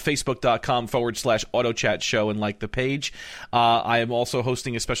 autochatshow.com, facebook.com/autochatshow, and like the page. I am also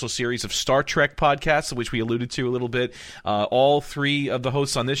hosting a special series of Star Trek podcasts, which we alluded to a little bit. All three of the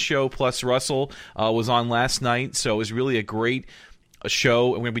hosts on this show, plus Russell, was on last night, so it was really a great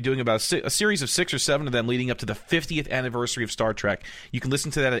show. And we're going to be doing about a series of 6 or 7 of them leading up to the 50th anniversary of Star Trek. You can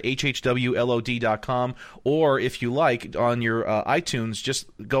listen to that at hhwlod.com, or if you like, on your iTunes, just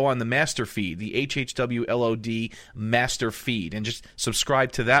go on the master feed, the HHWLOD master feed, and just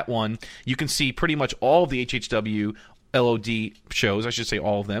subscribe to that one. You can see pretty much all of the HHW LOD shows, I should say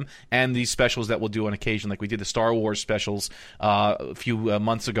all of them, and these specials that we'll do on occasion, like we did the Star Wars specials a few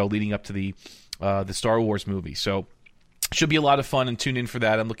months ago leading up to the Star Wars movie. So should be a lot of fun, and tune in for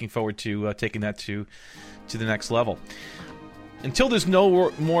that. I'm looking forward to taking that to the next level. Until there's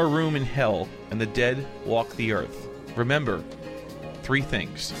no more room in hell and the dead walk the earth, remember 3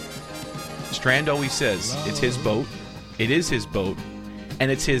 things. Strand always says it's his boat, it is his boat, and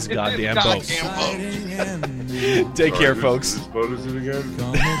it's his goddamn boat. Take care, folks. Whose boat is it again?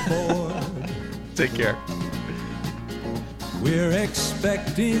 Take care. We're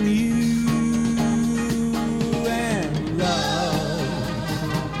expecting you and love,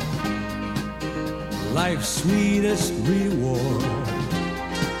 life's sweetest reward.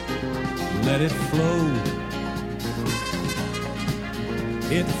 Let it flow.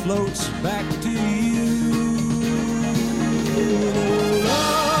 It floats back to you.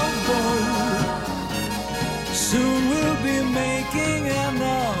 Soon we'll be making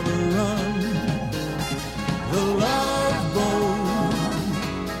another run. The Love Boat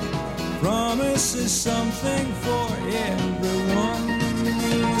promises something for everyone.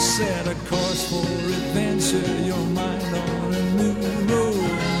 Set a course for adventure, your mind on a new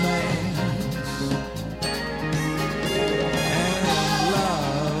romance. And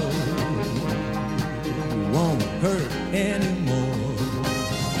love won't hurt anymore.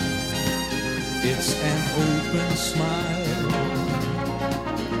 It's an open smile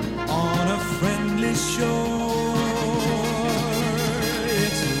on a friendly shore.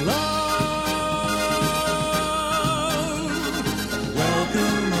 It's love.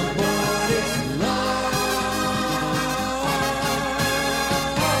 Welcome aboard. It's love.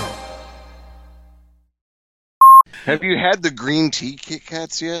 Have you had the green tea Kit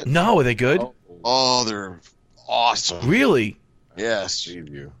Kats yet? No, are they good? Oh, they're awesome. Really? Yes.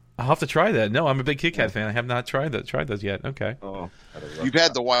 I'll have to try that. No, I'm a big Kit Kat fan. I have not tried those yet. Okay. Oh, you've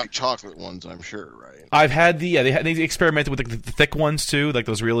had the white chocolate ones, I'm sure, right? I've had they experimented with the thick ones too, like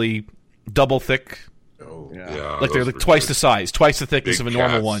those really double thick. Oh, Yeah, like they're those like were twice good. the size, twice the thickness Big of a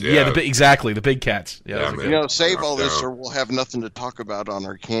normal cats, one. yeah. Exactly, the big cats. Yeah, Yeah, those are man. good. You know, save all this Knocked or we'll have nothing to talk about on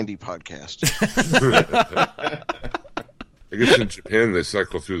our candy podcast. I guess in Japan they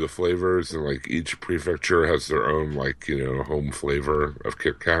cycle through the flavors, and like each prefecture has their own home flavor of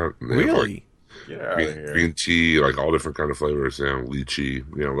Kit Kat. And they have, Really? Get out of green, here. green tea, like all different kind of flavors. Lychee.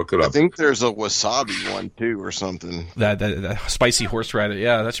 Look it I up. think there's a wasabi one too or something. That spicy horseradish.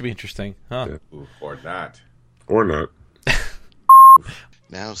 Yeah, that should be interesting. Huh? Yeah. Ooh, or not. Or not.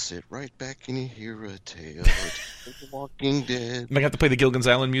 Now sit right back and you hear a tale of the Walking Dead. Am I going to have to play the Gilligan's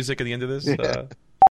Island music at the end of this?